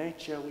 By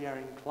nature we are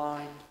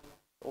inclined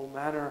to all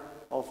manner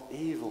of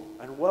evil.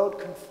 And world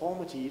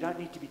conformity, you don't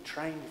need to be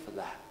trained for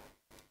that.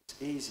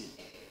 It's easy.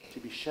 to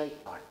be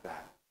shaped like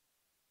that.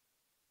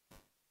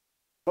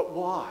 But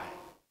why?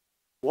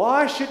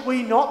 Why should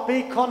we not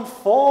be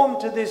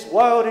conformed to this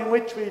world in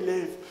which we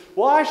live?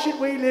 Why should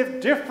we live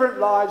different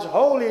lives,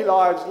 holy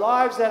lives,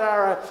 lives that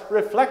are a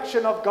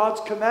reflection of God's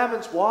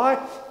commandments? Why?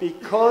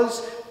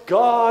 Because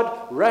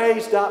God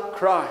raised up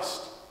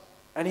Christ.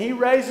 And He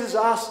raises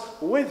us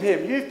with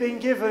Him. You've been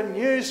given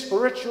new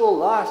spiritual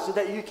life so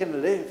that you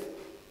can live.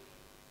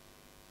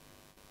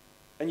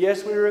 And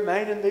yes, we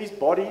remain in these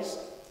bodies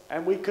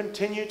and we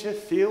continue to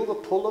feel the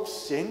pull of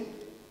sin.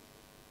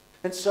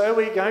 And so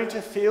we're going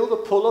to feel the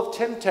pull of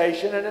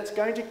temptation, and it's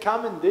going to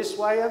come in this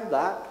way and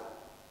that.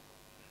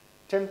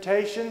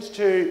 Temptations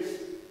to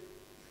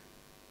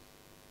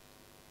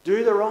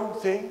do the wrong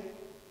thing,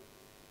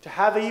 to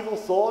have evil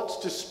thoughts,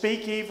 to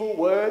speak evil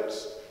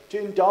words, to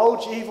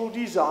indulge evil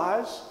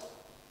desires.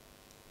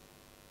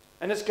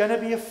 And it's going to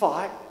be a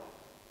fight.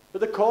 But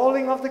the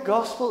calling of the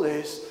gospel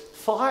is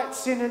fight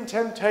sin and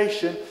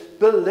temptation,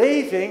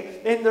 believing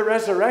in the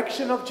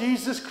resurrection of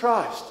Jesus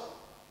Christ.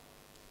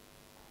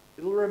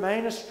 It will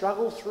remain a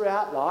struggle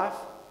throughout life.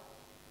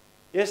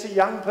 Yes, a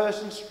young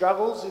person's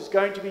struggles is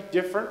going to be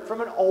different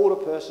from an older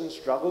person's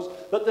struggles,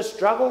 but the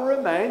struggle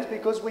remains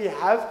because we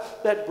have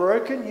that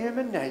broken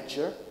human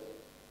nature,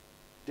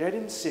 dead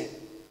in sin.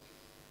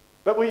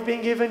 But we've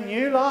been given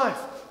new life.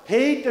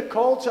 Heed the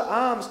call to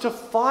arms to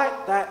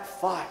fight that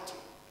fight.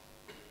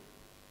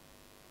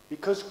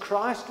 Because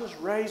Christ was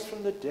raised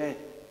from the dead,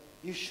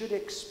 you should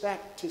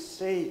expect to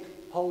see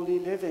holy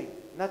living.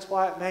 And that's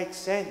why it makes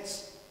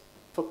sense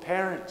for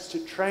parents to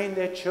train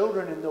their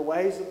children in the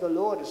ways of the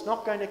Lord. It's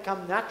not going to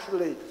come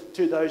naturally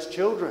to those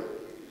children.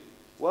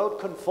 World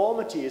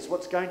conformity is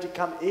what's going to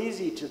come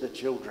easy to the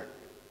children.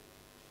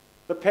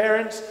 The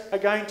parents are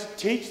going to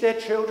teach their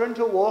children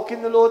to walk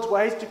in the Lord's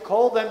ways, to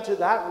call them to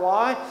that.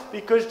 Why?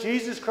 Because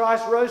Jesus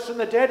Christ rose from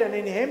the dead, and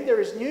in Him there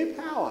is new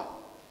power.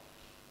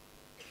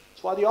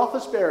 That's why the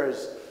office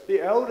bearers,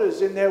 the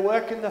elders in their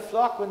work in the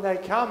flock, when they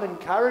come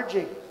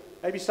encouraging,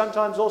 maybe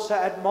sometimes also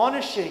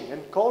admonishing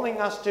and calling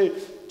us to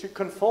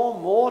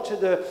conform more to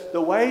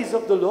the ways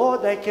of the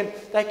Lord, they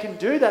can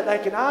do that. They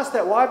can ask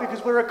that. Why?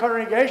 Because we're a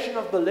congregation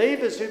of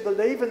believers who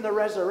believe in the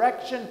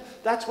resurrection.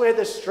 That's where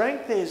the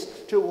strength is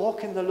to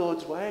walk in the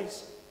Lord's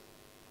ways.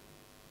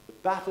 The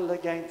battle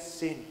against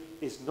sin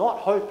is not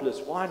hopeless.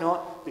 Why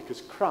not?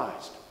 Because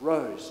Christ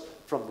rose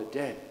from the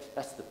dead.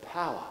 That's the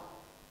power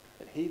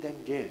that He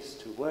then gives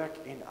to work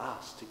in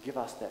us, to give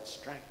us that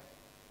strength.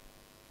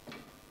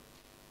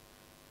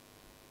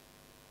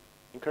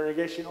 In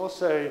congregation,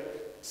 also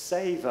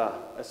savor,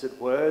 as it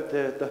were,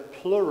 the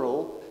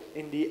plural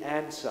in the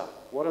answer.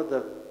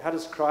 How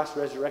does Christ's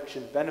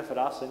resurrection benefit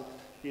us? And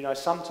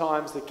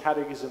sometimes the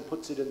Catechism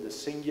puts it in the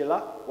singular.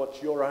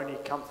 What's your only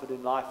comfort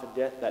in life and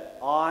death? That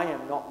I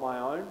am not my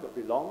own, but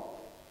belong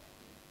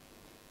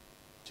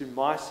to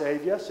my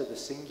Saviour, so the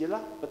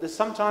singular. But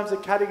sometimes the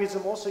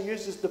Catechism also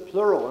uses the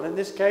plural, and in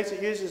this case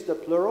it uses the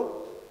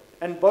plural.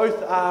 And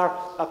both are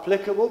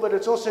applicable, but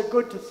it's also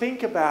good to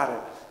think about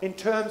it in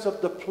terms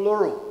of the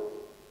plural.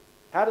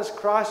 How does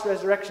Christ's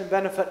resurrection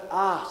benefit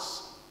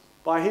us?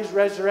 By His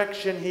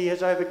resurrection, He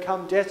has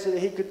overcome death so that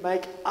He could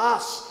make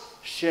us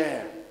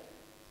share.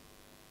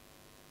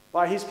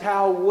 By His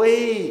power,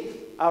 we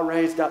are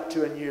raised up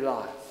to a new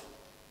life.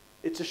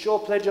 It's a sure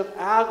pledge of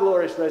our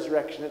glorious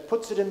resurrection. It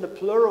puts it in the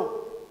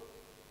plural.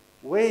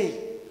 We,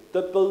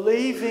 the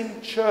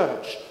believing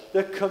church,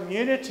 the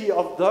community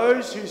of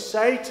those who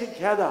say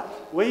together,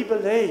 we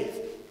believe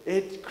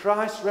in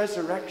Christ's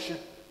resurrection.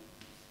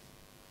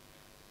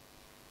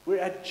 We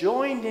are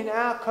joined in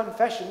our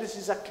confession. This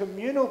is a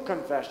communal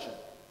confession.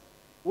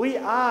 We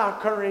are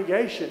a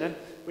congregation, and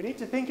we need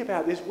to think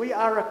about this. We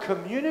are a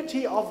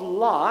community of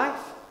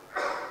life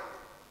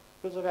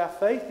because of our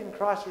faith in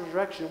Christ's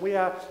resurrection. We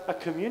are a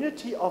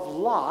community of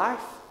life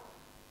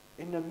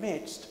in the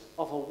midst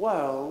of a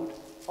world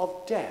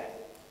of death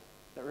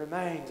that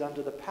remains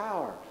under the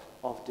power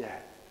of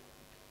death.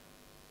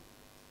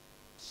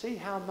 See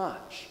how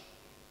much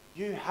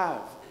you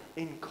have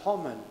in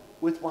common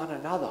with one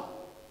another.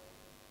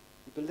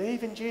 You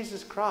believe in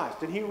Jesus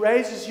Christ, and He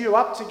raises you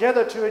up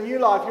together to a new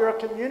life. You're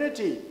a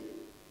community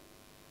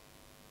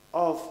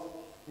of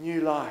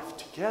new life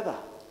together.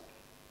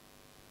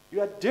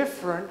 You are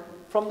different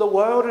from the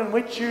world in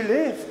which you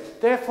live.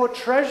 Therefore,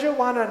 treasure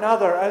one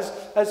another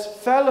as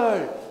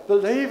fellow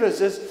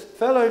believers, as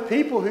fellow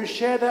people who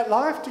share that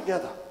life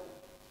together.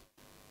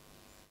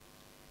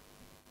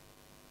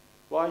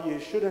 Why you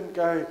shouldn't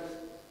go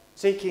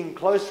seeking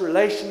close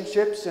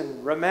relationships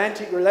and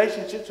romantic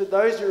relationships with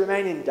those who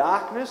remain in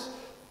darkness,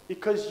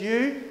 because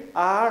you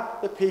are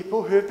the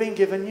people who have been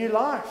given new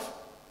life.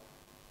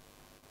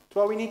 That's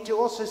why we need to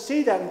also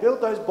see that and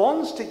build those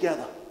bonds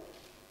together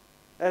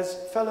as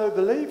fellow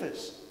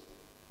believers.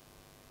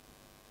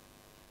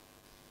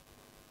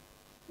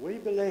 We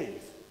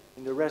believe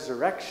in the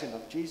resurrection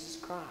of Jesus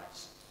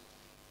Christ.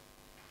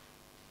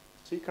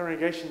 See,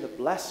 congregation, the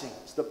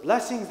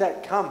blessings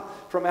that come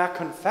from our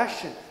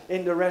confession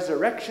in the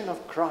resurrection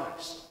of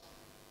Christ.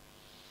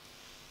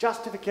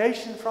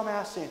 Justification from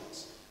our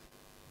sins.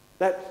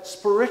 that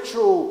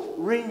spiritual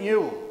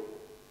renewal,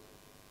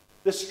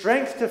 the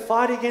strength to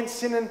fight against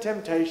sin and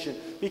temptation,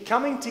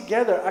 becoming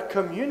together a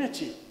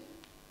community,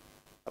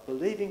 a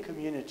believing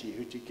community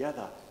who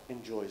together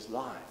enjoys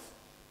life.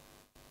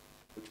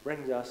 Which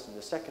brings us in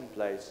the second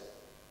place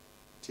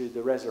to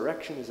the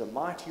resurrection is a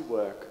mighty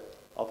work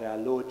of our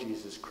Lord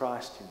Jesus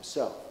Christ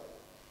himself.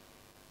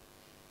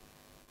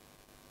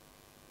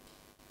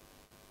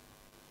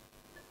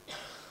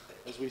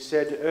 As we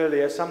said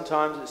earlier,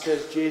 sometimes it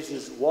says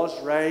Jesus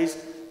was raised.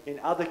 In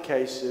other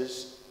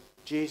cases,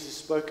 Jesus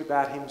spoke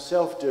about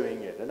himself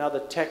doing it.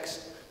 Another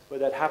text where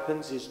that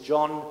happens is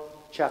John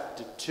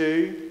chapter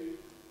 2,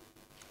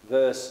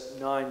 verse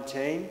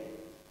 19.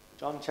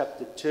 John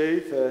chapter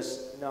 2,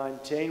 verse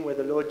 19, where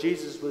the Lord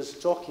Jesus was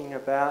talking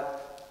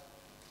about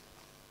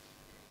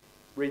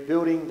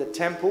rebuilding the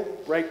temple.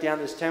 Break down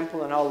this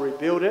temple and I'll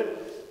rebuild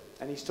it.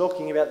 And he's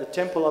talking about the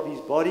temple of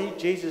his body.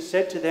 Jesus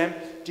said to them,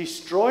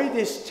 destroy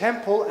this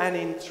temple and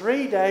in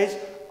 3 days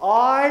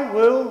I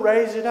will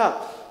raise it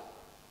up.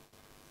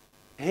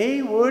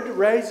 He would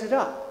raise it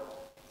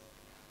up.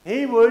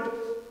 He would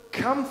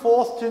come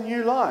forth to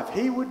new life.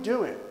 He would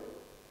do it.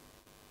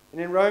 And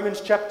in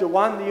Romans chapter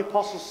 1, the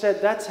apostle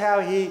said that's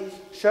how he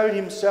showed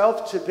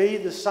himself to be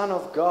the Son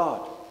of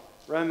God.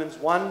 Romans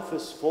 1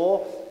 verse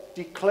 4,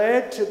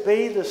 declared to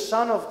be the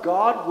Son of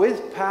God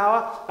with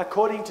power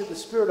according to the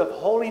Spirit of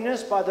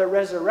holiness by the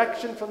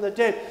resurrection from the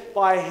dead.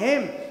 By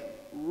him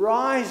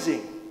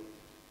rising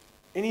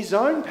in his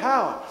own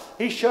power,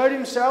 he showed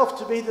himself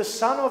to be the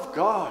Son of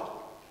God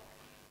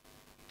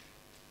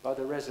by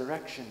the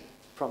resurrection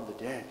from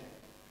the dead.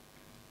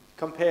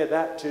 Compare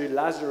that to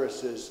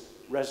Lazarus'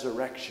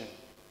 resurrection.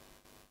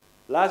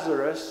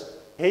 Lazarus,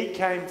 he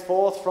came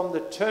forth from the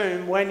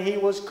tomb when he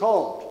was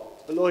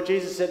called. The Lord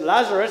Jesus said,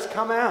 Lazarus,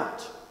 come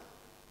out.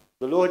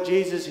 The Lord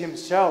Jesus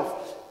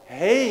himself,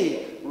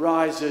 he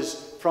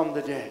rises from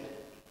the dead.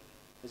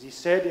 As he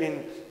said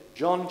in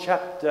John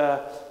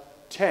chapter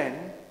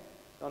 10,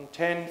 John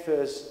 10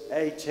 verse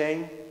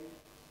 18,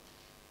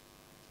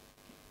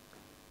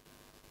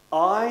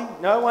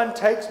 no one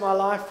takes my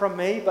life from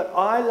me, but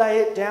I lay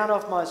it down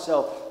of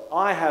myself.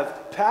 I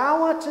have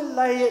power to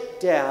lay it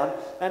down,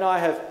 and I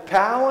have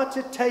power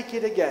to take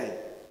it again.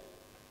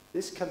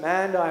 This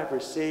command I have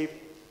received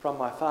from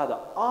my Father.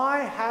 I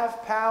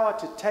have power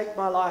to take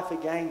my life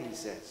again, he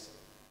says.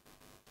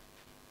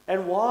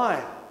 And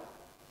why?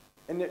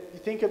 And you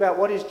think about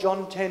what is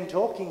John 10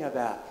 talking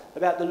about?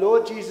 About the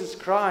Lord Jesus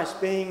Christ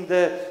being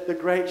the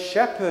great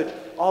shepherd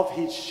of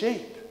his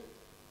sheep,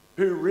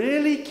 who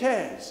really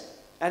cares.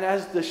 And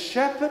as the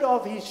shepherd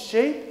of his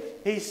sheep,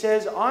 he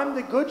says, I'm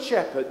the good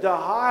shepherd. The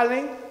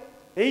hireling,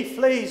 he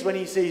flees when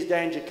he sees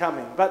danger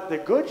coming. But the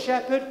good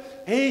shepherd,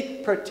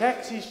 he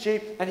protects his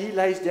sheep and he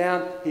lays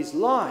down his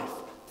life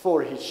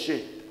for his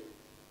sheep.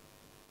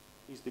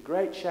 He's the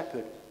great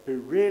shepherd who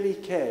really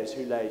cares,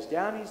 who lays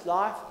down his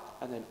life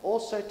and then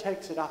also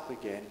takes it up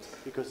again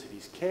because of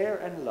his care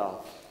and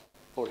love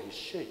for his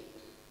sheep.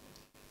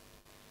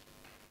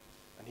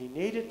 And he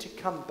needed to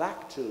come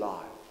back to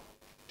life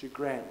to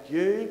grant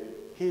you,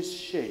 his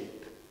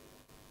sheep,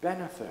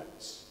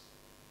 benefits,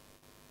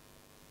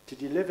 to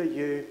deliver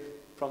you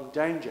from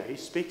danger. He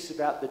speaks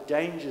about the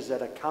dangers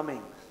that are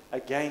coming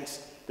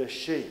against the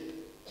sheep.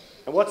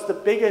 And what's the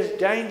biggest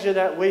danger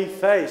that we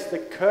face? The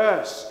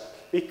curse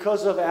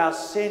because of our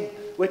sin,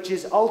 which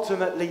is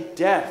ultimately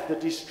death, the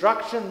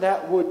destruction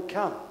that would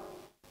come.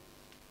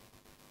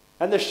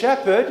 And the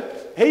shepherd,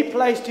 he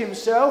placed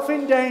himself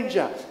in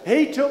danger.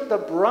 He took the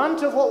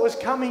brunt of what was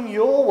coming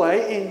your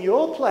way in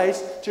your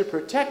place to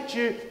protect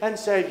you and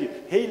save you.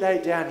 He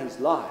laid down his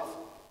life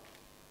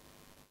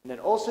and then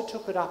also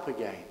took it up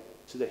again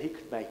so that he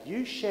could make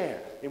you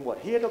share in what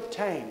he had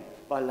obtained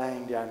by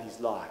laying down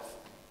his life.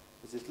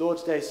 As this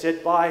Lord's Day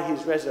said, by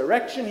his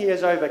resurrection he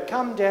has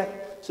overcome death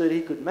so that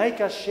he could make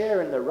us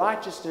share in the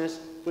righteousness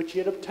which he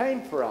had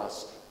obtained for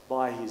us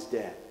by his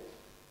death.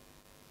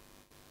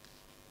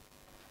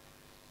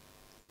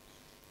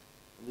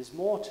 And there's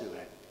more to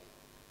it.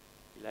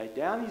 He laid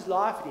down his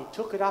life and he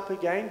took it up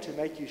again to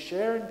make you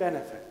share in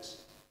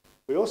benefits.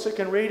 We also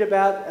can read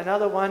about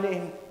another one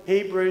in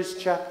Hebrews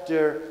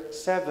chapter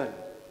 7.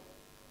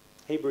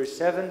 Hebrews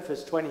 7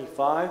 verse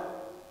 25,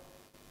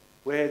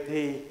 where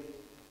the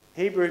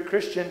Hebrew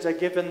Christians are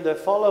given the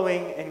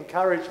following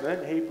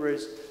encouragement.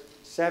 Hebrews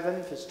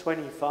 7 verse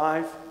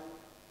 25.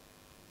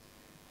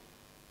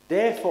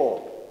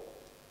 Therefore,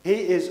 he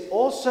is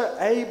also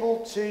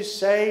able to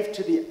save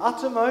to the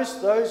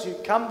uttermost those who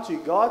come to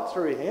God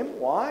through him.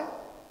 Why?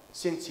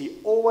 Since he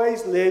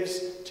always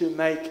lives to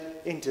make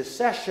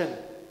intercession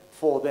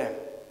for them.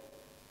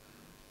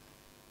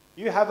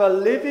 You have a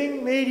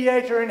living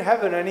mediator in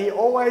heaven and he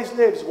always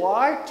lives.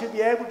 Why? To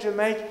be able to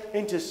make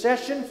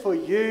intercession for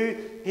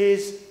you,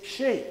 his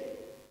sheep.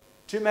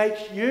 To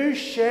make you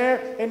share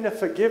in the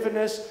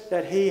forgiveness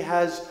that he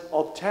has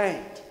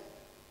obtained.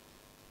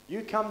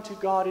 You come to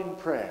God in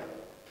prayer.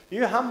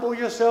 You humble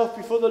yourself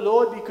before the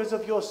Lord because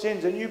of your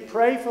sins and you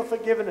pray for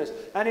forgiveness.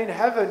 And in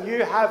heaven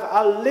you have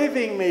a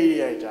living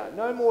mediator.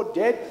 No more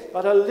dead,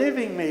 but a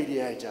living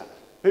mediator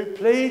who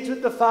pleads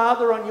with the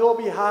Father on your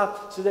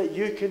behalf so that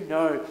you can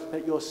know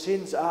that your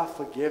sins are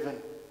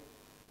forgiven.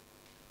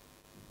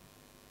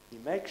 He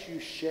makes you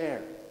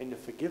share in the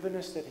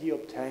forgiveness that he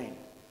obtained,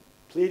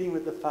 pleading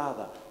with the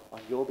Father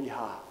on your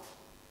behalf.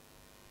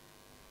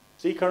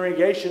 See,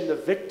 congregation, the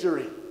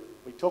victory.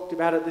 We talked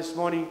about it this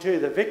morning too.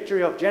 The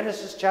victory of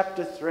Genesis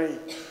chapter 3.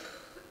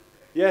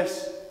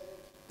 Yes,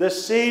 the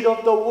seed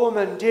of the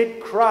woman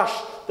did crush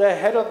the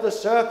head of the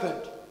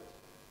serpent.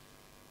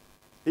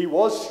 He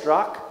was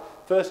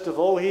struck. First of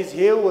all, his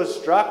heel was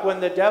struck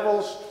when the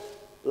devil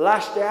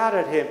lashed out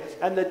at him,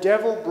 and the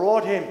devil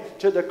brought him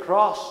to the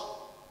cross,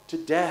 to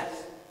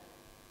death.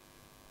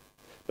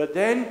 But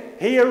then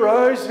he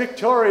arose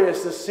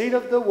victorious. The seed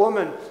of the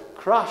woman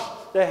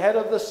crushed the head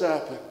of the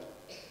serpent,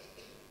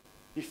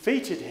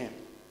 defeated him.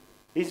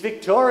 He's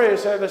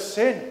victorious over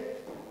sin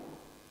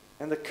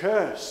and the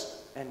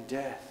curse and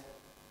death.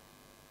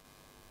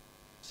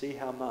 See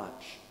how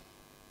much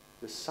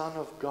the Son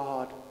of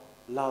God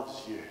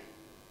loves you.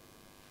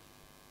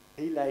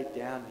 He laid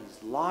down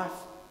his life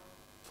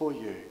for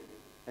you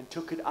and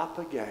took it up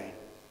again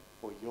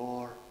for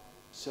your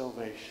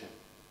salvation.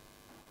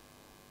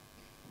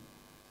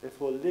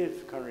 Therefore,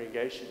 live,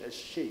 congregation, as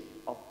sheep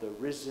of the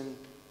risen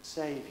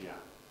Saviour.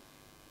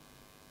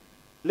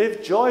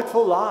 Live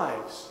joyful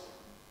lives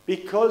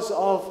because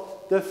of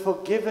the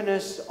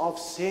forgiveness of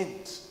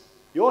sins.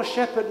 Your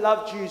shepherd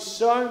loved you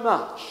so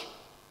much.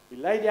 He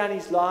laid down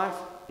his life,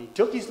 he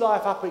took his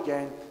life up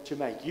again to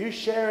make you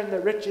share in the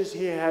riches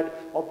he had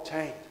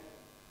obtained.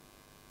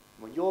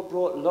 When you're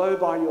brought low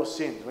by your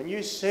sins, when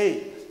you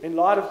see, in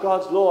light of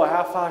God's law,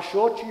 how far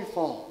short you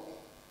fall,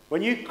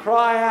 when you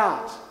cry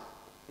out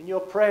in your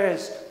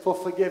prayers for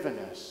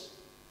forgiveness,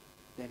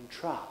 then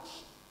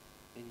trust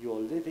in your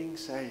living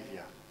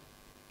Saviour,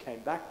 came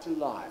back to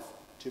life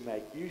to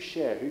make you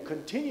share, who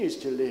continues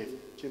to live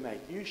to make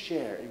you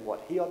share in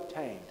what he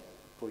obtained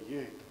for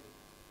you.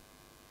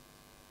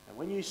 And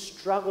when you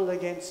struggle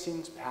against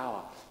sin's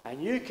power,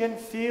 and you can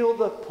feel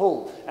the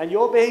pull, and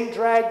you're being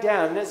dragged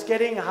down, and it's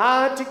getting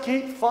hard to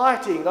keep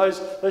fighting those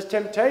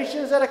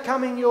temptations that are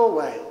coming your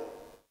way,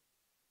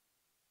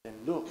 then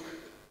look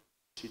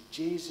to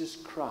Jesus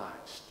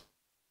Christ,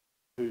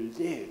 who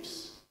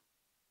lives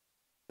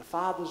at the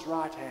Father's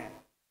right hand.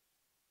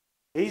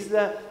 He's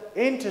the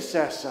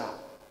intercessor,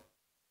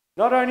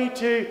 not only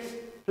to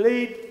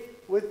plead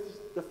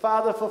with the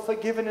Father for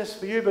forgiveness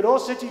for you, but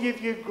also to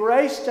give you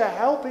grace to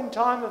help in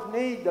time of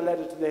need, the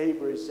letter to the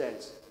Hebrews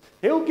says.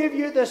 He'll give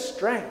you the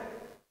strength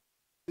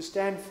to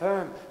stand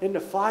firm in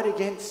the fight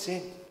against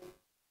sin.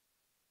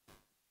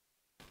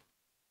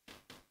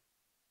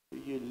 Do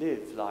you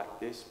live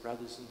like this,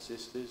 brothers and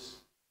sisters?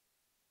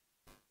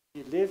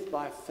 You live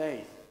by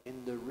faith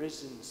in the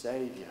risen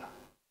Saviour.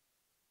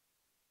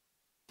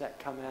 That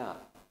come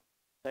out,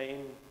 say,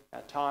 in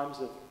our times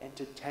of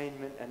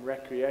entertainment and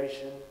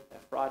recreation, our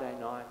Friday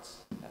nights,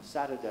 our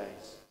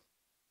Saturdays.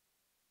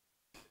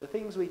 The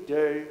things we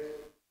do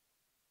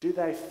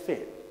they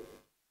fit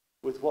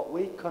with what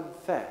we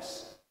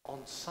confess on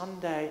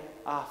Sunday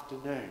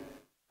afternoon?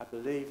 I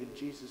believe in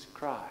Jesus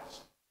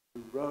Christ,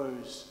 who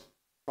rose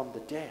from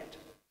the dead.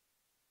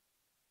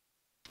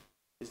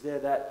 Is there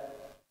that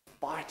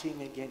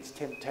fighting against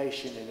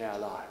temptation in our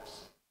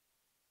lives?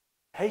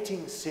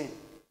 Hating sin?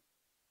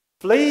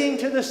 Fleeing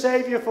to the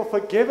Saviour for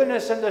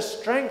forgiveness and the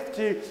strength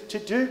to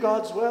do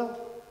God's will?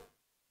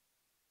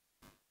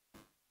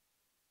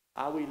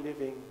 Are we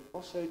living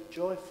also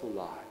joyful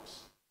lives?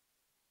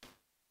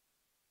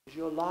 Is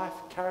your life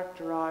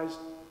characterized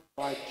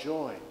by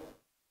joy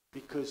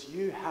because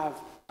you have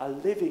a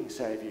living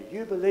Saviour?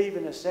 You believe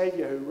in a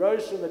Saviour who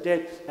rose from the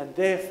dead, and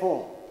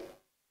therefore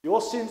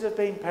your sins have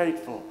been paid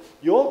for.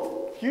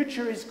 Your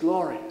future is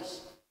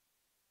glorious.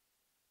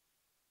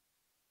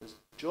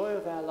 Joy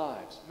of our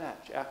lives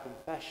match our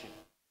confession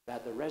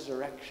about the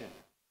resurrection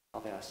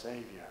of our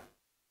Saviour.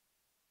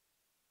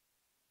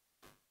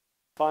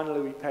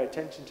 Finally, we pay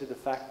attention to the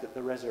fact that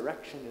the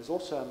resurrection is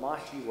also a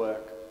mighty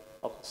work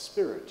of the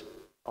Spirit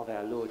of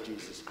our Lord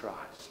Jesus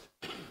Christ.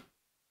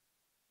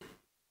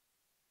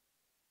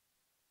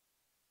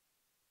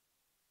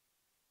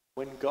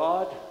 When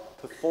God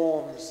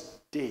performs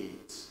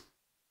deeds,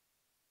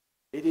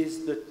 it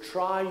is the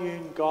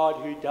triune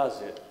God who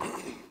does it.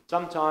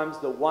 Sometimes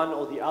the one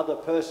or the other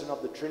person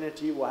of the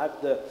Trinity will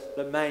have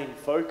the main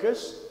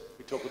focus.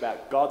 We talk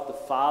about God the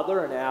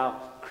Father and our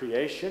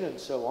creation and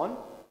so on.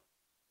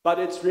 But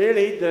it's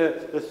really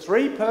the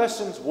three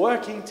persons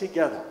working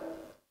together.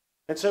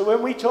 And so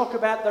when we talk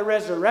about the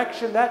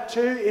resurrection, that too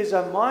is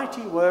a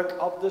mighty work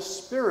of the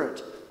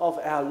Spirit of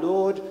our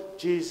Lord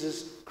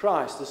Jesus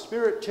Christ. The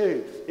Spirit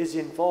too is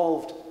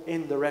involved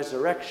in the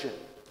resurrection.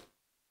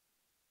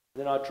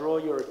 Then I draw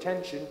your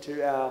attention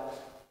to our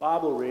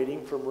Bible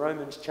reading from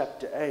Romans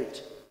chapter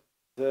 8,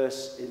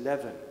 verse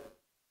 11.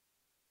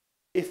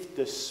 If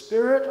the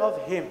Spirit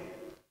of Him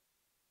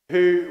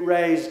who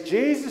raised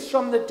Jesus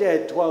from the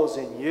dead dwells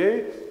in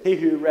you, He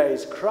who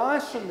raised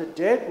Christ from the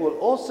dead will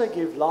also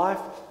give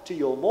life to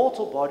your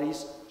mortal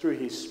bodies through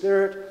His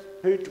Spirit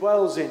who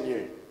dwells in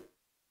you.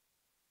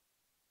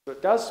 So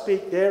it does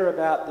speak there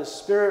about the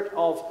Spirit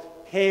of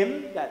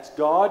Him, that's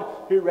God,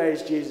 who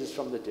raised Jesus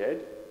from the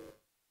dead.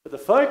 But the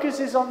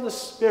focus is on the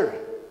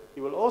Spirit.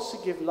 He will also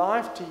give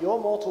life to your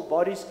mortal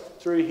bodies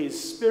through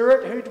His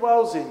Spirit who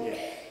dwells in you.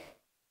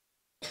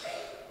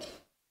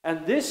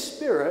 And this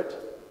Spirit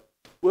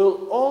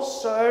will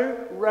also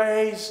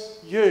raise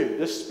you.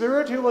 The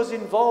Spirit who was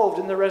involved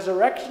in the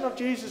resurrection of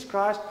Jesus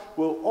Christ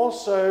will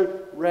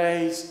also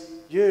raise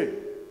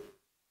you.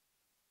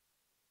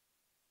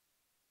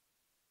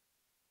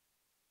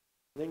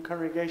 Then,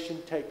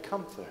 congregation, take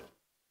comfort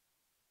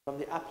from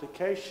the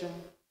application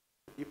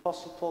that the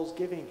Apostle Paul's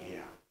giving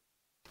here.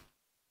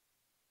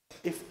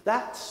 If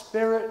that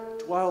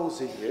Spirit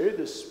dwells in you,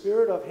 the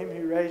Spirit of Him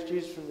who raised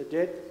Jesus from the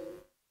dead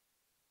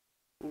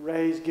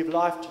will give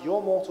life to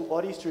your mortal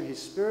bodies through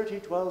His Spirit who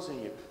dwells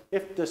in you.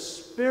 If the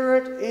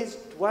Spirit is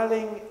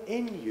dwelling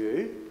in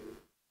you,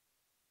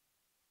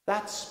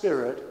 that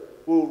Spirit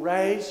will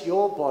raise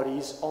your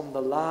bodies on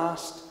the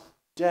last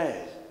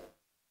day.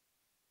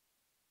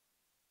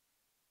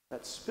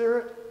 That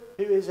Spirit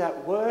who is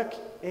at work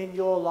in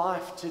your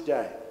life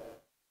today.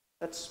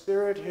 That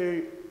Spirit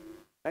who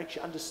makes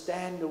you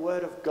understand the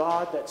Word of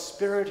God. That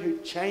Spirit who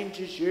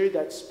changes you.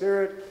 That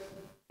Spirit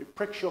who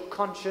pricks your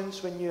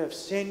conscience when you have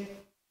sinned.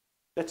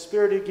 That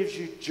Spirit who gives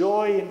you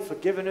joy and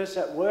forgiveness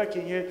at work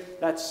in you.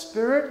 That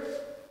Spirit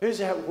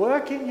who's at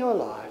work in your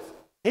life.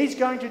 He's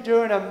going to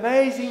do an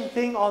amazing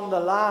thing on the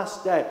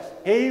last day.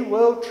 He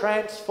will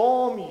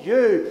transform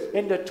you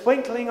in the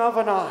twinkling of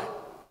an eye.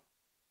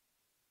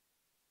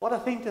 What a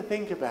thing to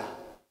think about.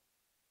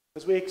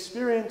 As we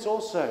experience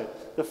also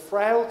the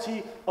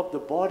frailty of the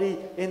body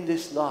in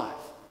this life.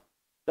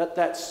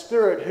 That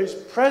Spirit whose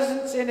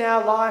presence in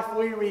our life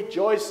we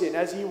rejoice in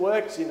as He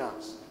works in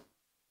us.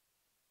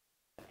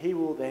 He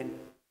will then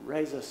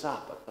raise us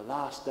up at the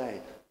last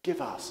day.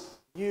 Give us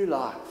new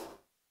life.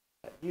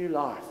 That new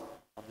life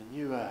on the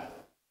new earth.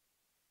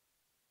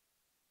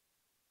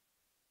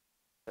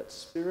 That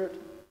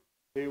Spirit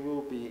who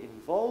will be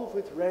involved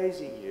with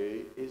raising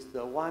you is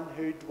the one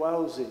who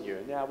dwells in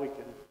you. Now we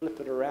can flip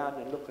it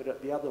around and look at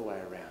it the other way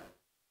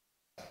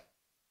around.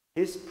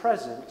 His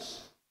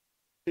presence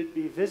should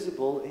be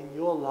visible in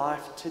your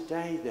life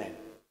today then.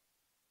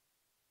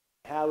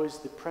 How is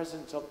the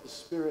presence of the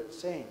Spirit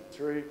seen?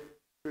 Through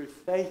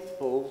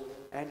faithful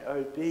and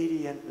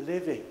obedient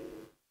living.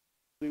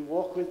 We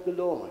walk with the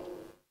Lord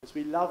as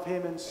we love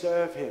Him and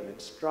serve Him and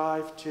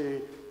strive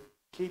to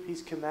keep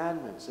His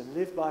commandments and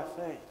live by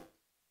faith.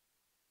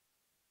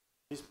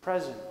 His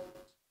presence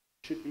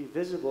should be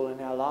visible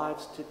in our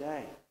lives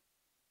today.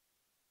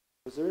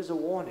 Because there is a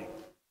warning.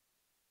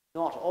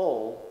 Not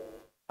all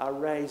are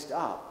raised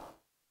up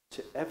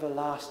to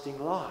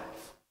everlasting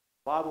life.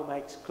 The Bible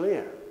makes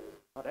clear.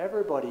 Not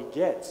everybody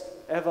gets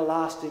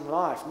everlasting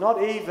life.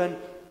 Not even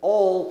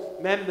all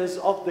members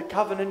of the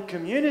covenant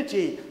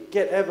community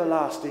get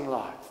everlasting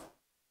life.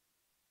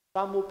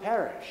 Some will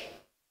perish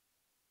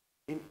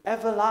in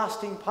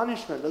everlasting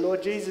punishment. The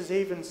Lord Jesus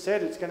even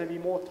said it's going to be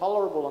more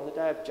tolerable on the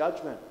day of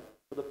judgment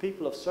for the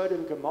people of Sodom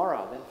and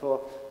Gomorrah than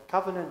for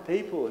covenant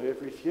people who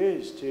have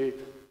refused to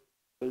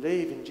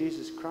believe in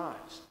Jesus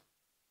Christ.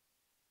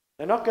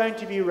 They're not going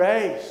to be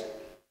raised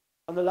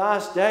on the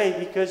last day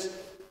because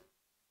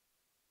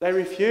they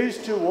refuse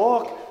to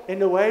walk in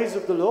the ways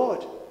of the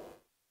Lord.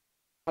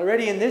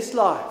 Already in this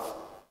life,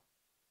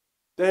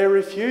 they're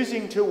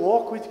refusing to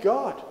walk with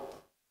God.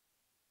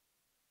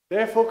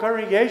 Therefore,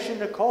 congregation,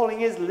 the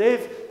calling is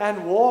live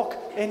and walk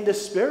in the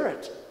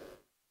Spirit.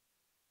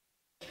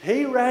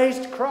 He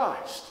raised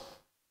Christ.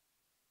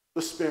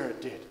 The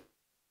Spirit did.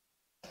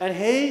 And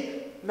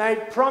He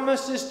made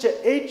promises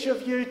to each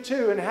of you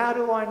too. And how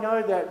do I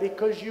know that?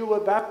 Because you were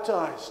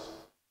baptized.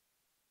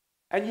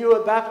 And you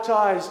were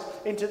baptized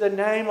into the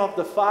name of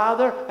the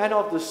Father and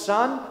of the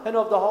Son and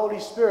of the Holy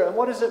Spirit. And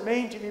what does it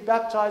mean to be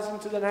baptized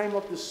into the name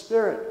of the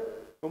Spirit?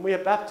 When we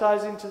are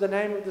baptized into the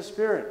name of the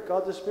Spirit,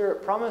 God the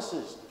Spirit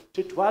promises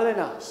to dwell in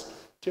us,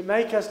 to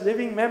make us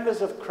living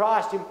members of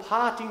Christ,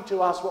 imparting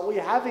to us what we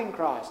have in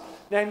Christ,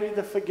 namely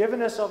the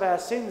forgiveness of our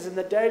sins and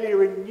the daily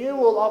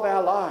renewal of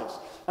our lives,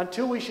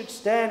 until we should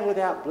stand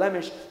without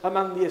blemish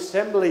among the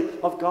assembly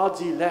of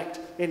God's elect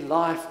in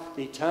life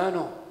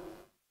eternal.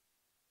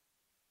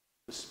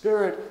 The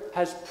Spirit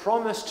has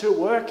promised to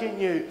work in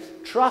you.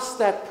 Trust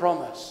that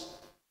promise.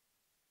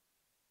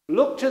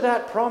 Look to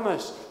that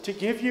promise to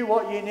give you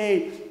what you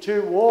need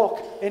to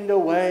walk in the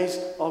ways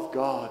of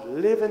God.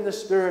 Live in the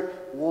Spirit,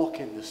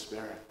 walk in the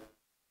Spirit.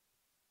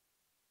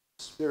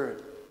 The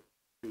Spirit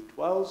who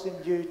dwells in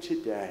you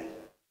today,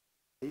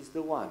 He's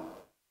the one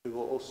who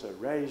will also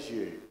raise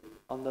you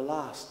on the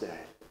last day.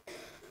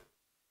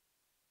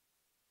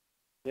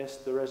 Yes,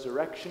 the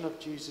resurrection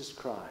of Jesus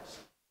Christ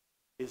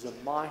is a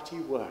mighty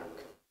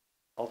work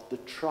of the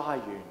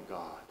triune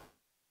God,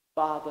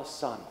 Father,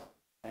 Son,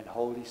 and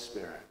Holy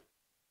Spirit.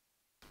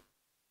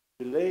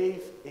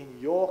 Believe in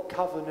your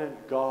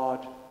covenant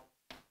God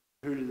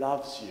who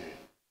loves you.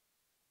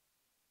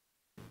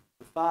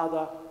 The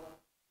Father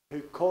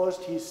who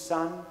caused His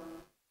Son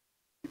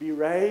to be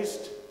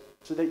raised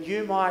so that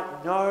you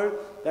might know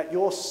that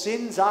your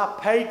sins are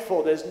paid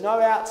for. There's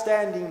no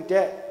outstanding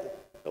debt.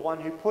 The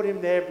one who put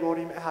him there brought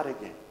him out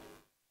again.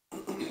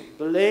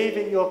 Believe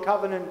in your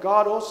covenant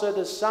God, also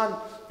the Son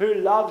who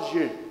loves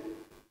you,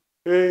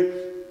 who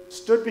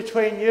stood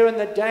between you and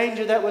the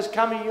danger that was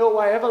coming your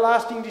way,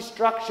 everlasting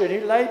destruction,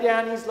 who laid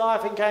down his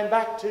life and came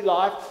back to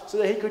life so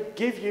that he could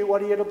give you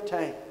what he had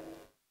obtained.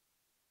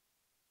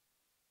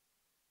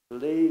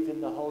 Believe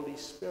in the Holy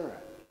Spirit,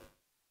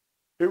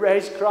 who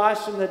raised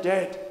Christ from the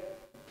dead,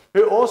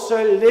 who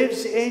also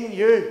lives in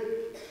you,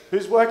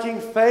 who's working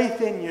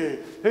faith in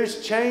you,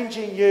 who's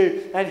changing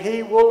you, and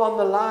he will on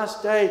the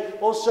last day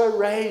also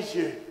raise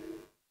you.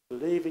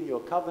 Believe in your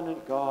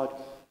covenant God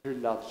who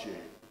loves you.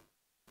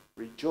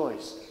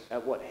 Rejoice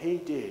at what he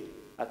did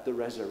at the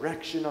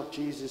resurrection of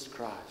Jesus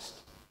Christ.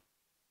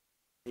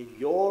 In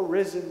your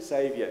risen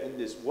Saviour, in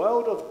this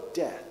world of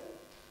death,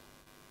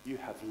 you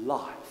have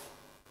life.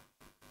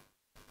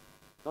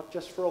 Not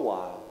just for a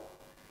while,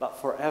 but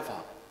forever.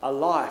 A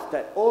life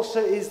that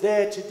also is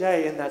there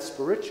today in that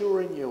spiritual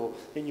renewal.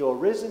 In your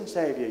risen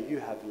Saviour, you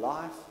have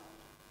life,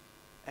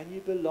 and you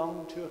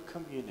belong to a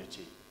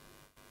community,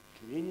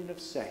 communion of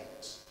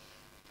saints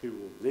who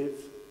will live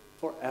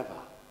forever.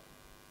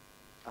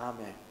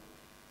 Amen.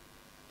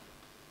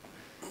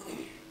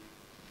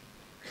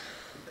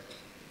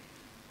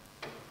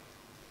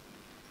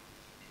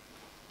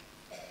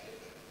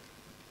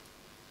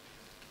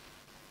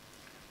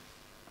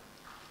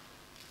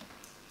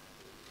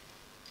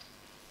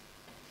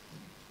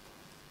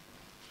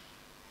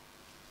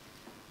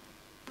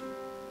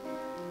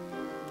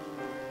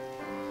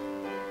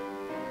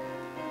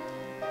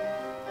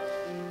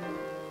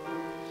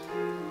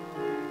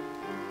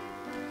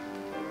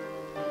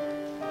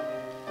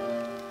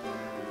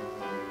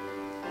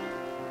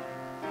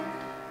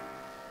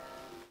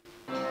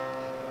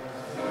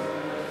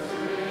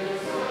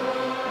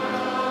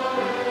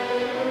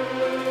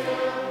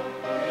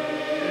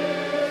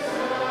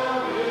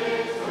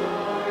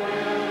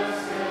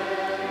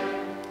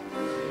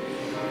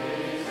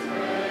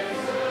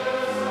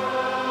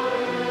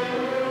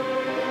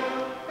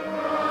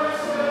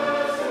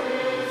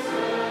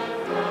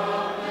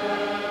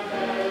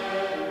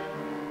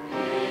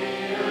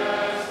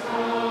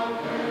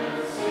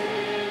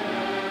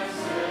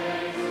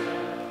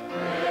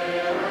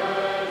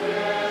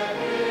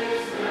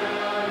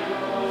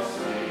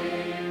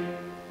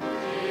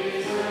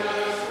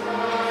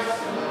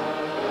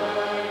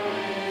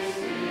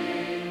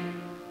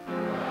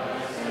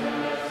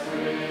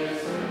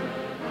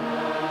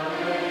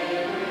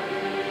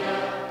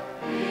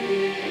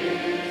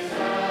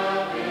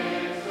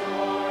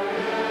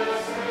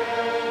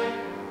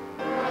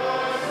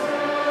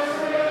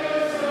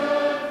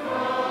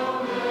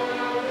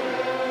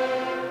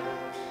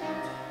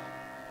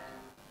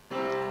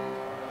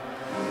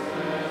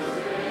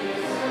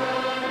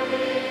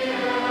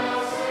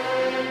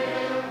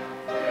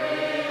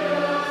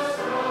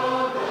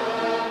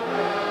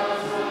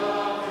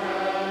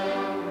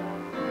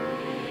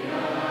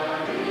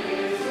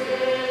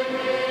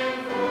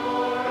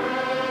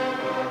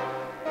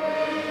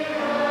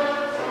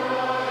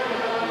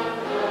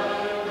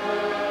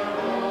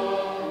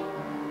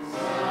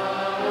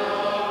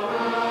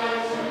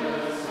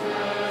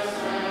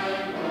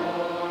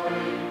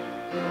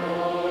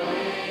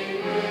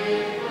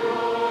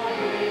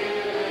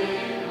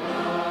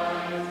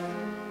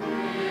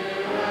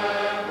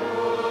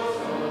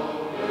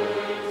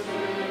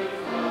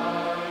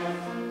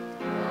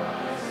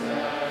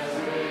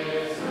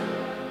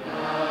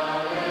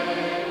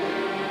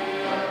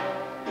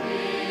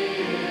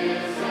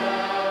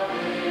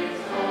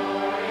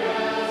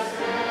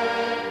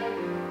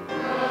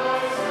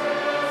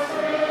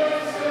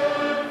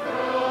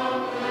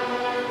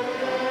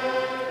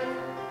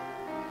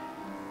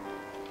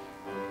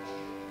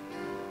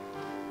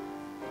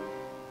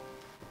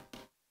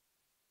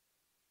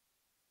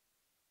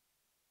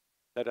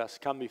 Let us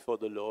come before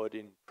the Lord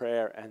in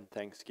prayer and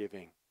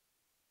thanksgiving.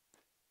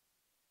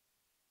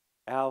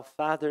 Our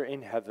Father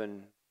in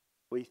heaven,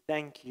 we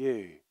thank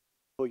you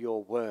for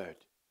your word.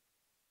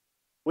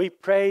 We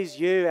praise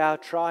you, our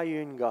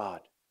triune God,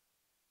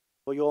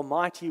 for your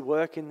mighty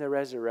work in the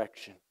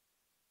resurrection.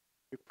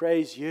 We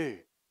praise you,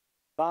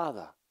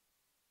 Father,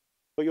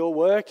 for your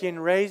work in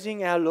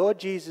raising our Lord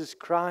Jesus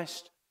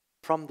Christ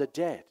from the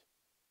dead.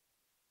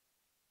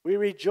 We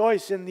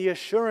rejoice in the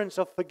assurance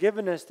of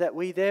forgiveness that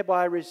we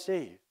thereby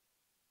receive.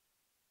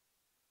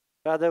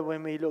 Father,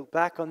 when we look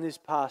back on this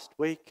past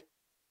week,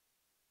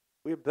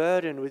 we're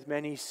burdened with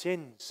many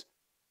sins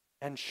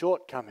and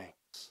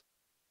shortcomings.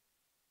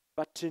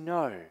 But to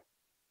know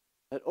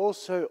that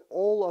also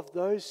all of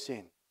those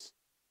sins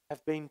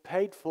have been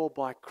paid for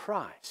by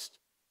Christ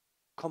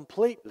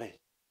completely.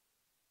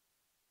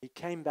 He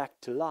came back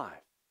to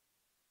life.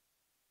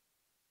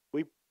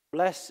 We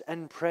bless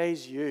and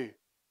praise you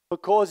for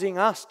causing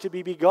us to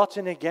be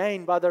begotten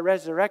again by the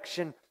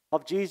resurrection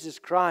of Jesus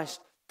Christ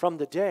from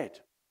the dead.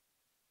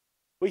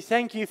 We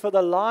thank you for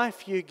the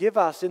life you give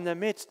us in the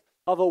midst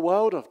of a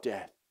world of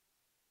death.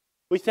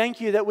 We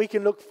thank you that we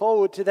can look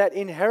forward to that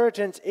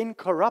inheritance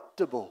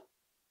incorruptible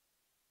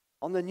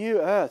on the new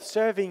earth,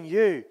 serving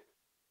you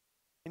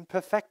in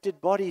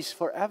perfected bodies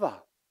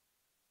forever.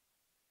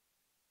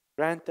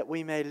 Grant that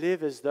we may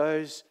live as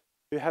those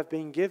who have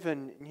been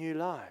given new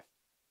life,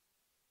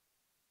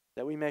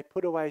 that we may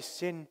put away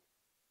sin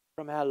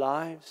from our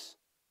lives,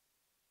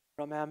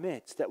 from our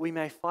midst, that we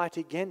may fight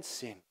against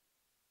sin.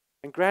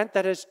 And grant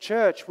that as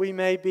church we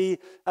may be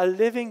a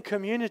living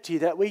community,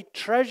 that we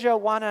treasure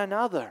one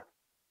another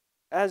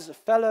as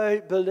fellow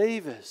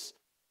believers,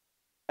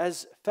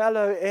 as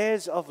fellow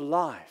heirs of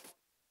life,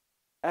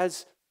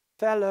 as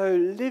fellow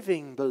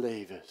living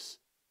believers.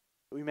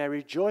 We may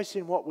rejoice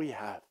in what we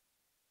have.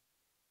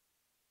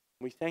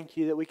 We thank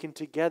you that we can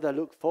together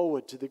look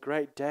forward to the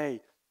great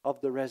day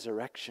of the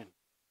resurrection,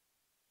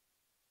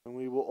 when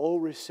we will all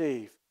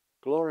receive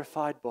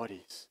glorified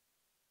bodies.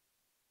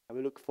 And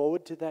we look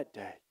forward to that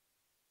day.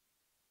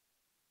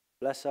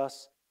 Bless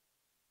us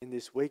in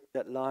this week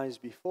that lies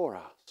before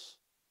us,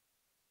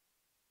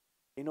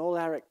 in all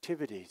our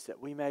activities,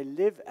 that we may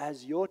live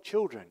as your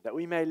children, that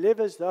we may live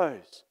as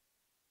those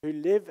who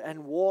live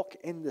and walk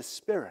in the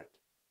Spirit.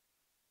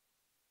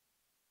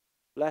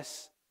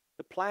 Bless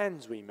the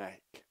plans we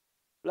make.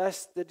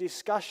 Bless the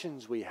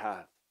discussions we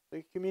have,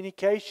 the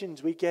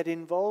communications we get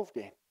involved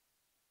in,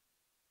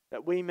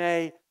 that we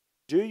may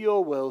do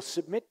your will,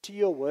 submit to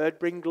your word,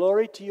 bring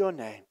glory to your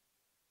name.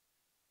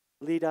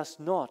 Lead us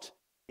not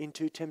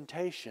into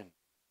temptation,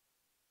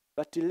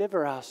 but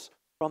deliver us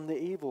from the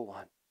evil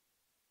one.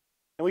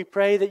 And we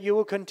pray that you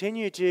will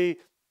continue to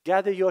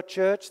gather your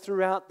church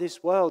throughout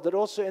this world, that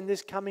also in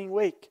this coming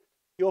week,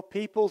 your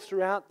people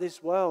throughout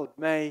this world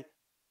may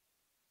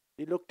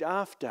be looked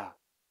after,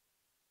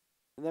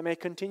 and they may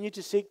continue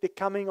to seek the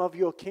coming of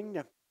your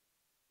kingdom.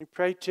 We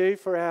pray too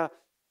for our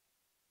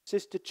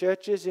sister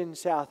churches in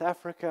South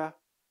Africa.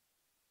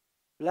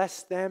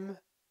 Bless them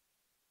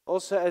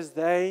also as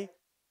they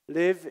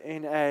live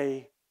in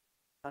an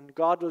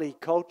ungodly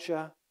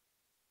culture,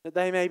 that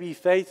they may be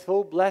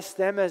faithful. Bless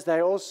them as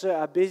they also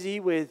are busy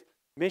with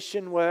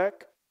mission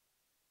work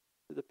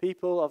to the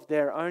people of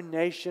their own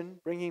nation,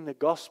 bringing the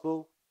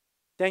gospel.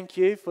 Thank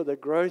you for the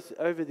growth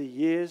over the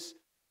years,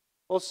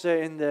 also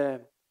in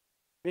the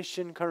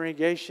mission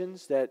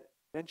congregations that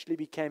eventually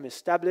became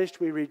established.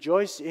 We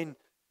rejoice in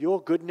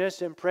your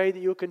goodness and pray that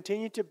you'll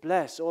continue to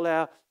bless all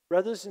our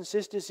brothers and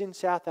sisters in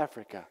South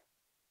Africa.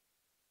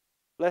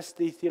 Bless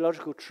the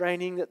theological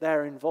training that they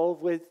are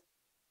involved with,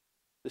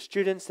 the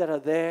students that are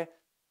there,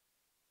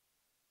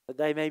 that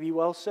they may be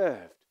well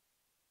served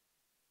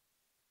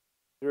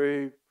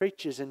through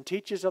preachers and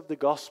teachers of the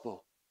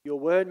gospel. Your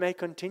word may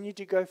continue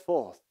to go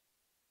forth.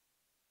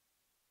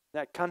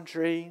 That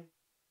country,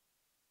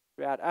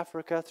 throughout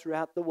Africa,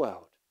 throughout the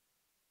world.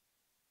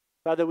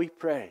 Father, we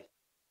pray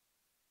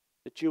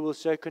that you will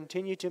so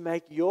continue to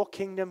make your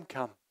kingdom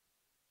come.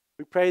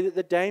 We pray that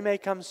the day may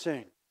come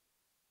soon,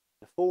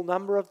 the full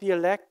number of the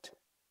elect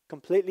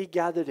completely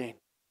gathered in,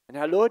 and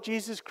our Lord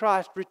Jesus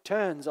Christ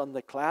returns on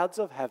the clouds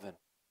of heaven.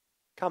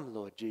 Come,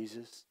 Lord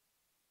Jesus.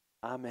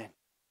 Amen.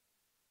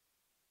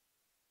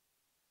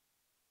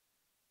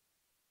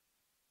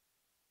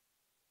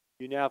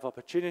 You now have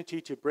opportunity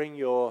to bring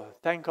your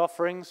thank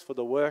offerings for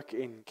the work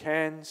in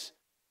Cairns.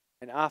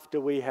 And after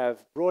we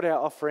have brought our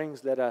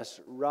offerings, let us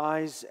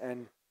rise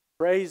and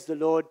praise the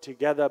Lord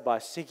together by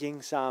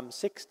singing Psalm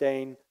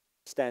 16,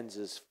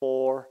 stanzas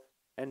 4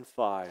 and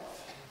 5.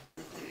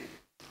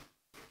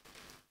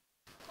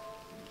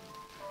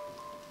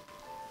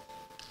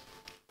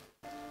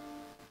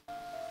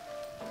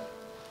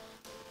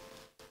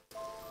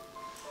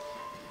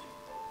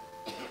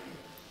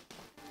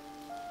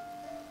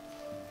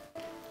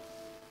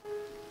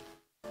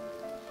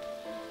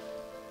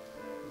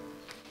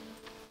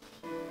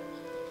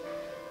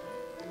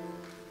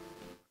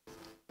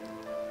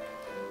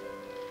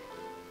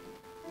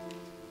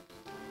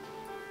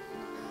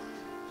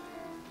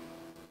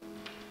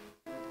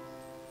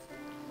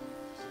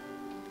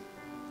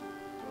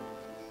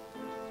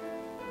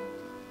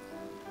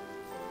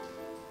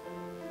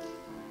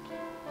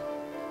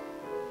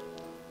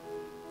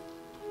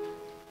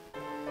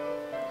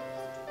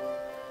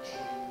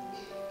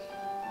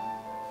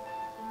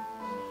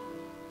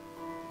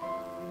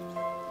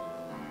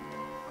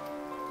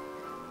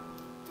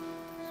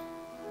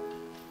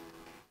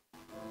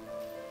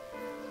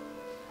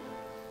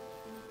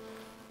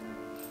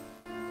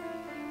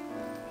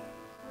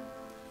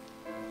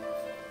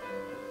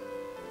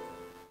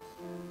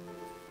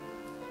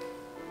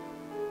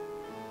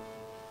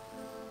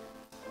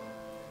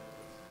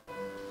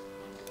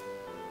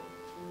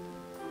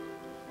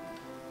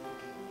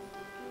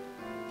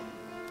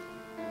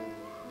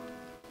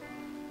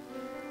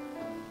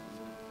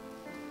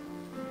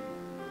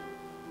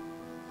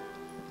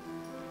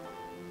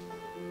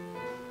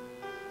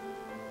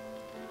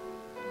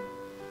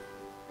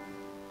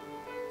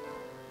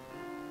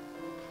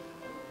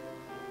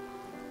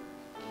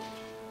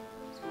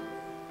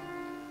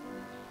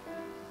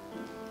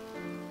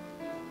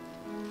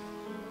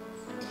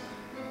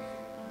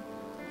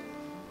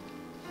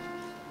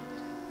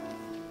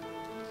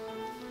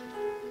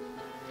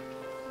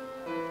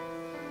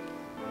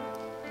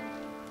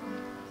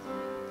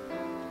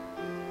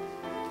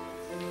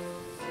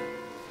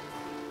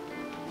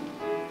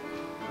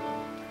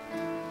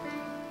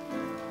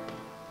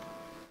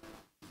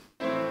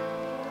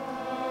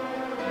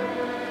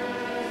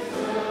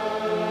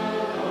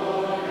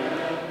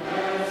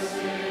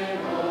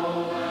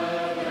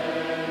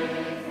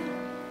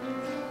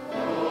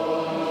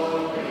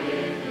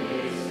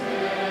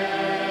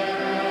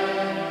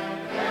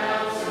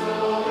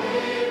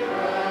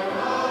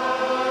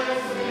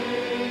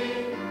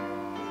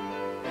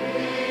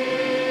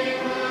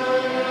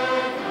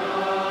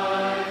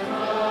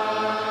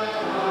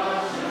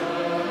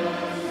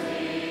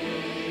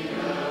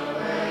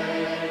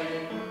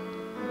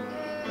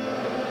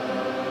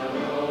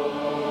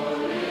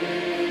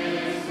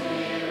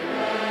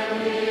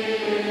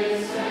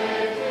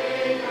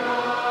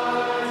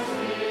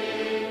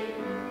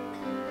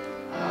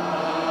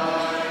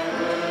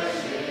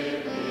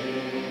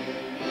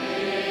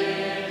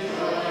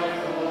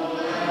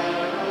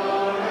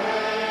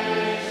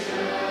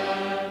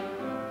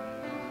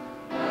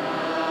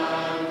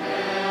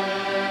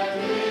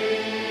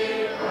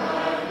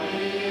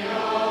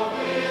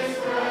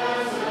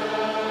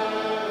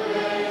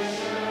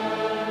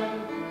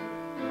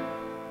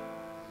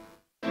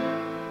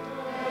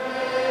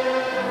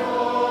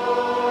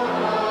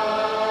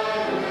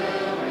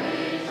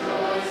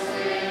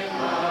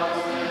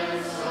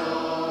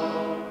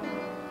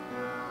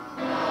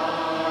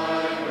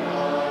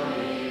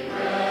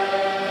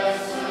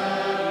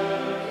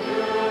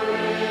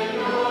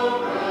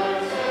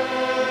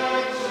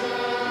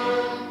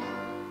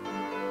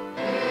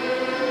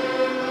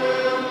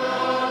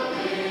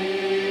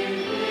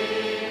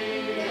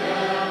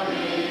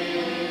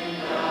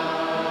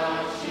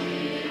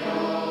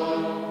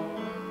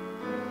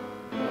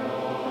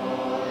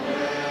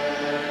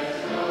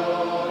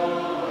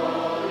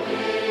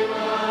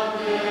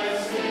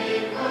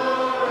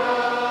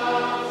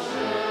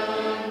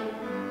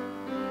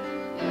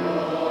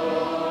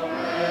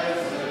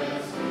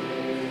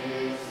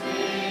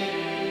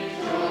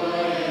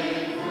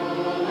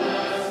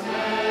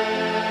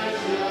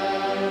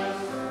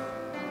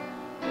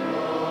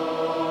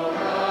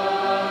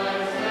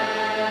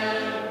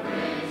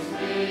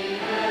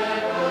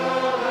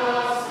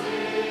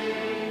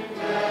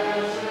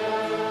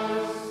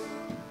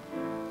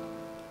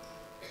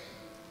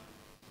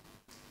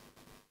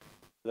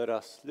 Let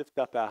us lift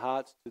up our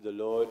hearts to the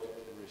Lord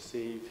and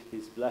receive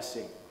his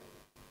blessing.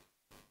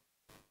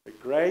 The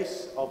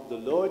grace of the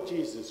Lord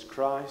Jesus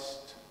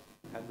Christ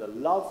and the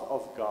love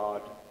of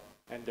God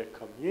and the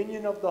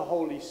communion of the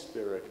Holy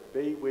Spirit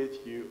be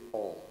with you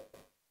all.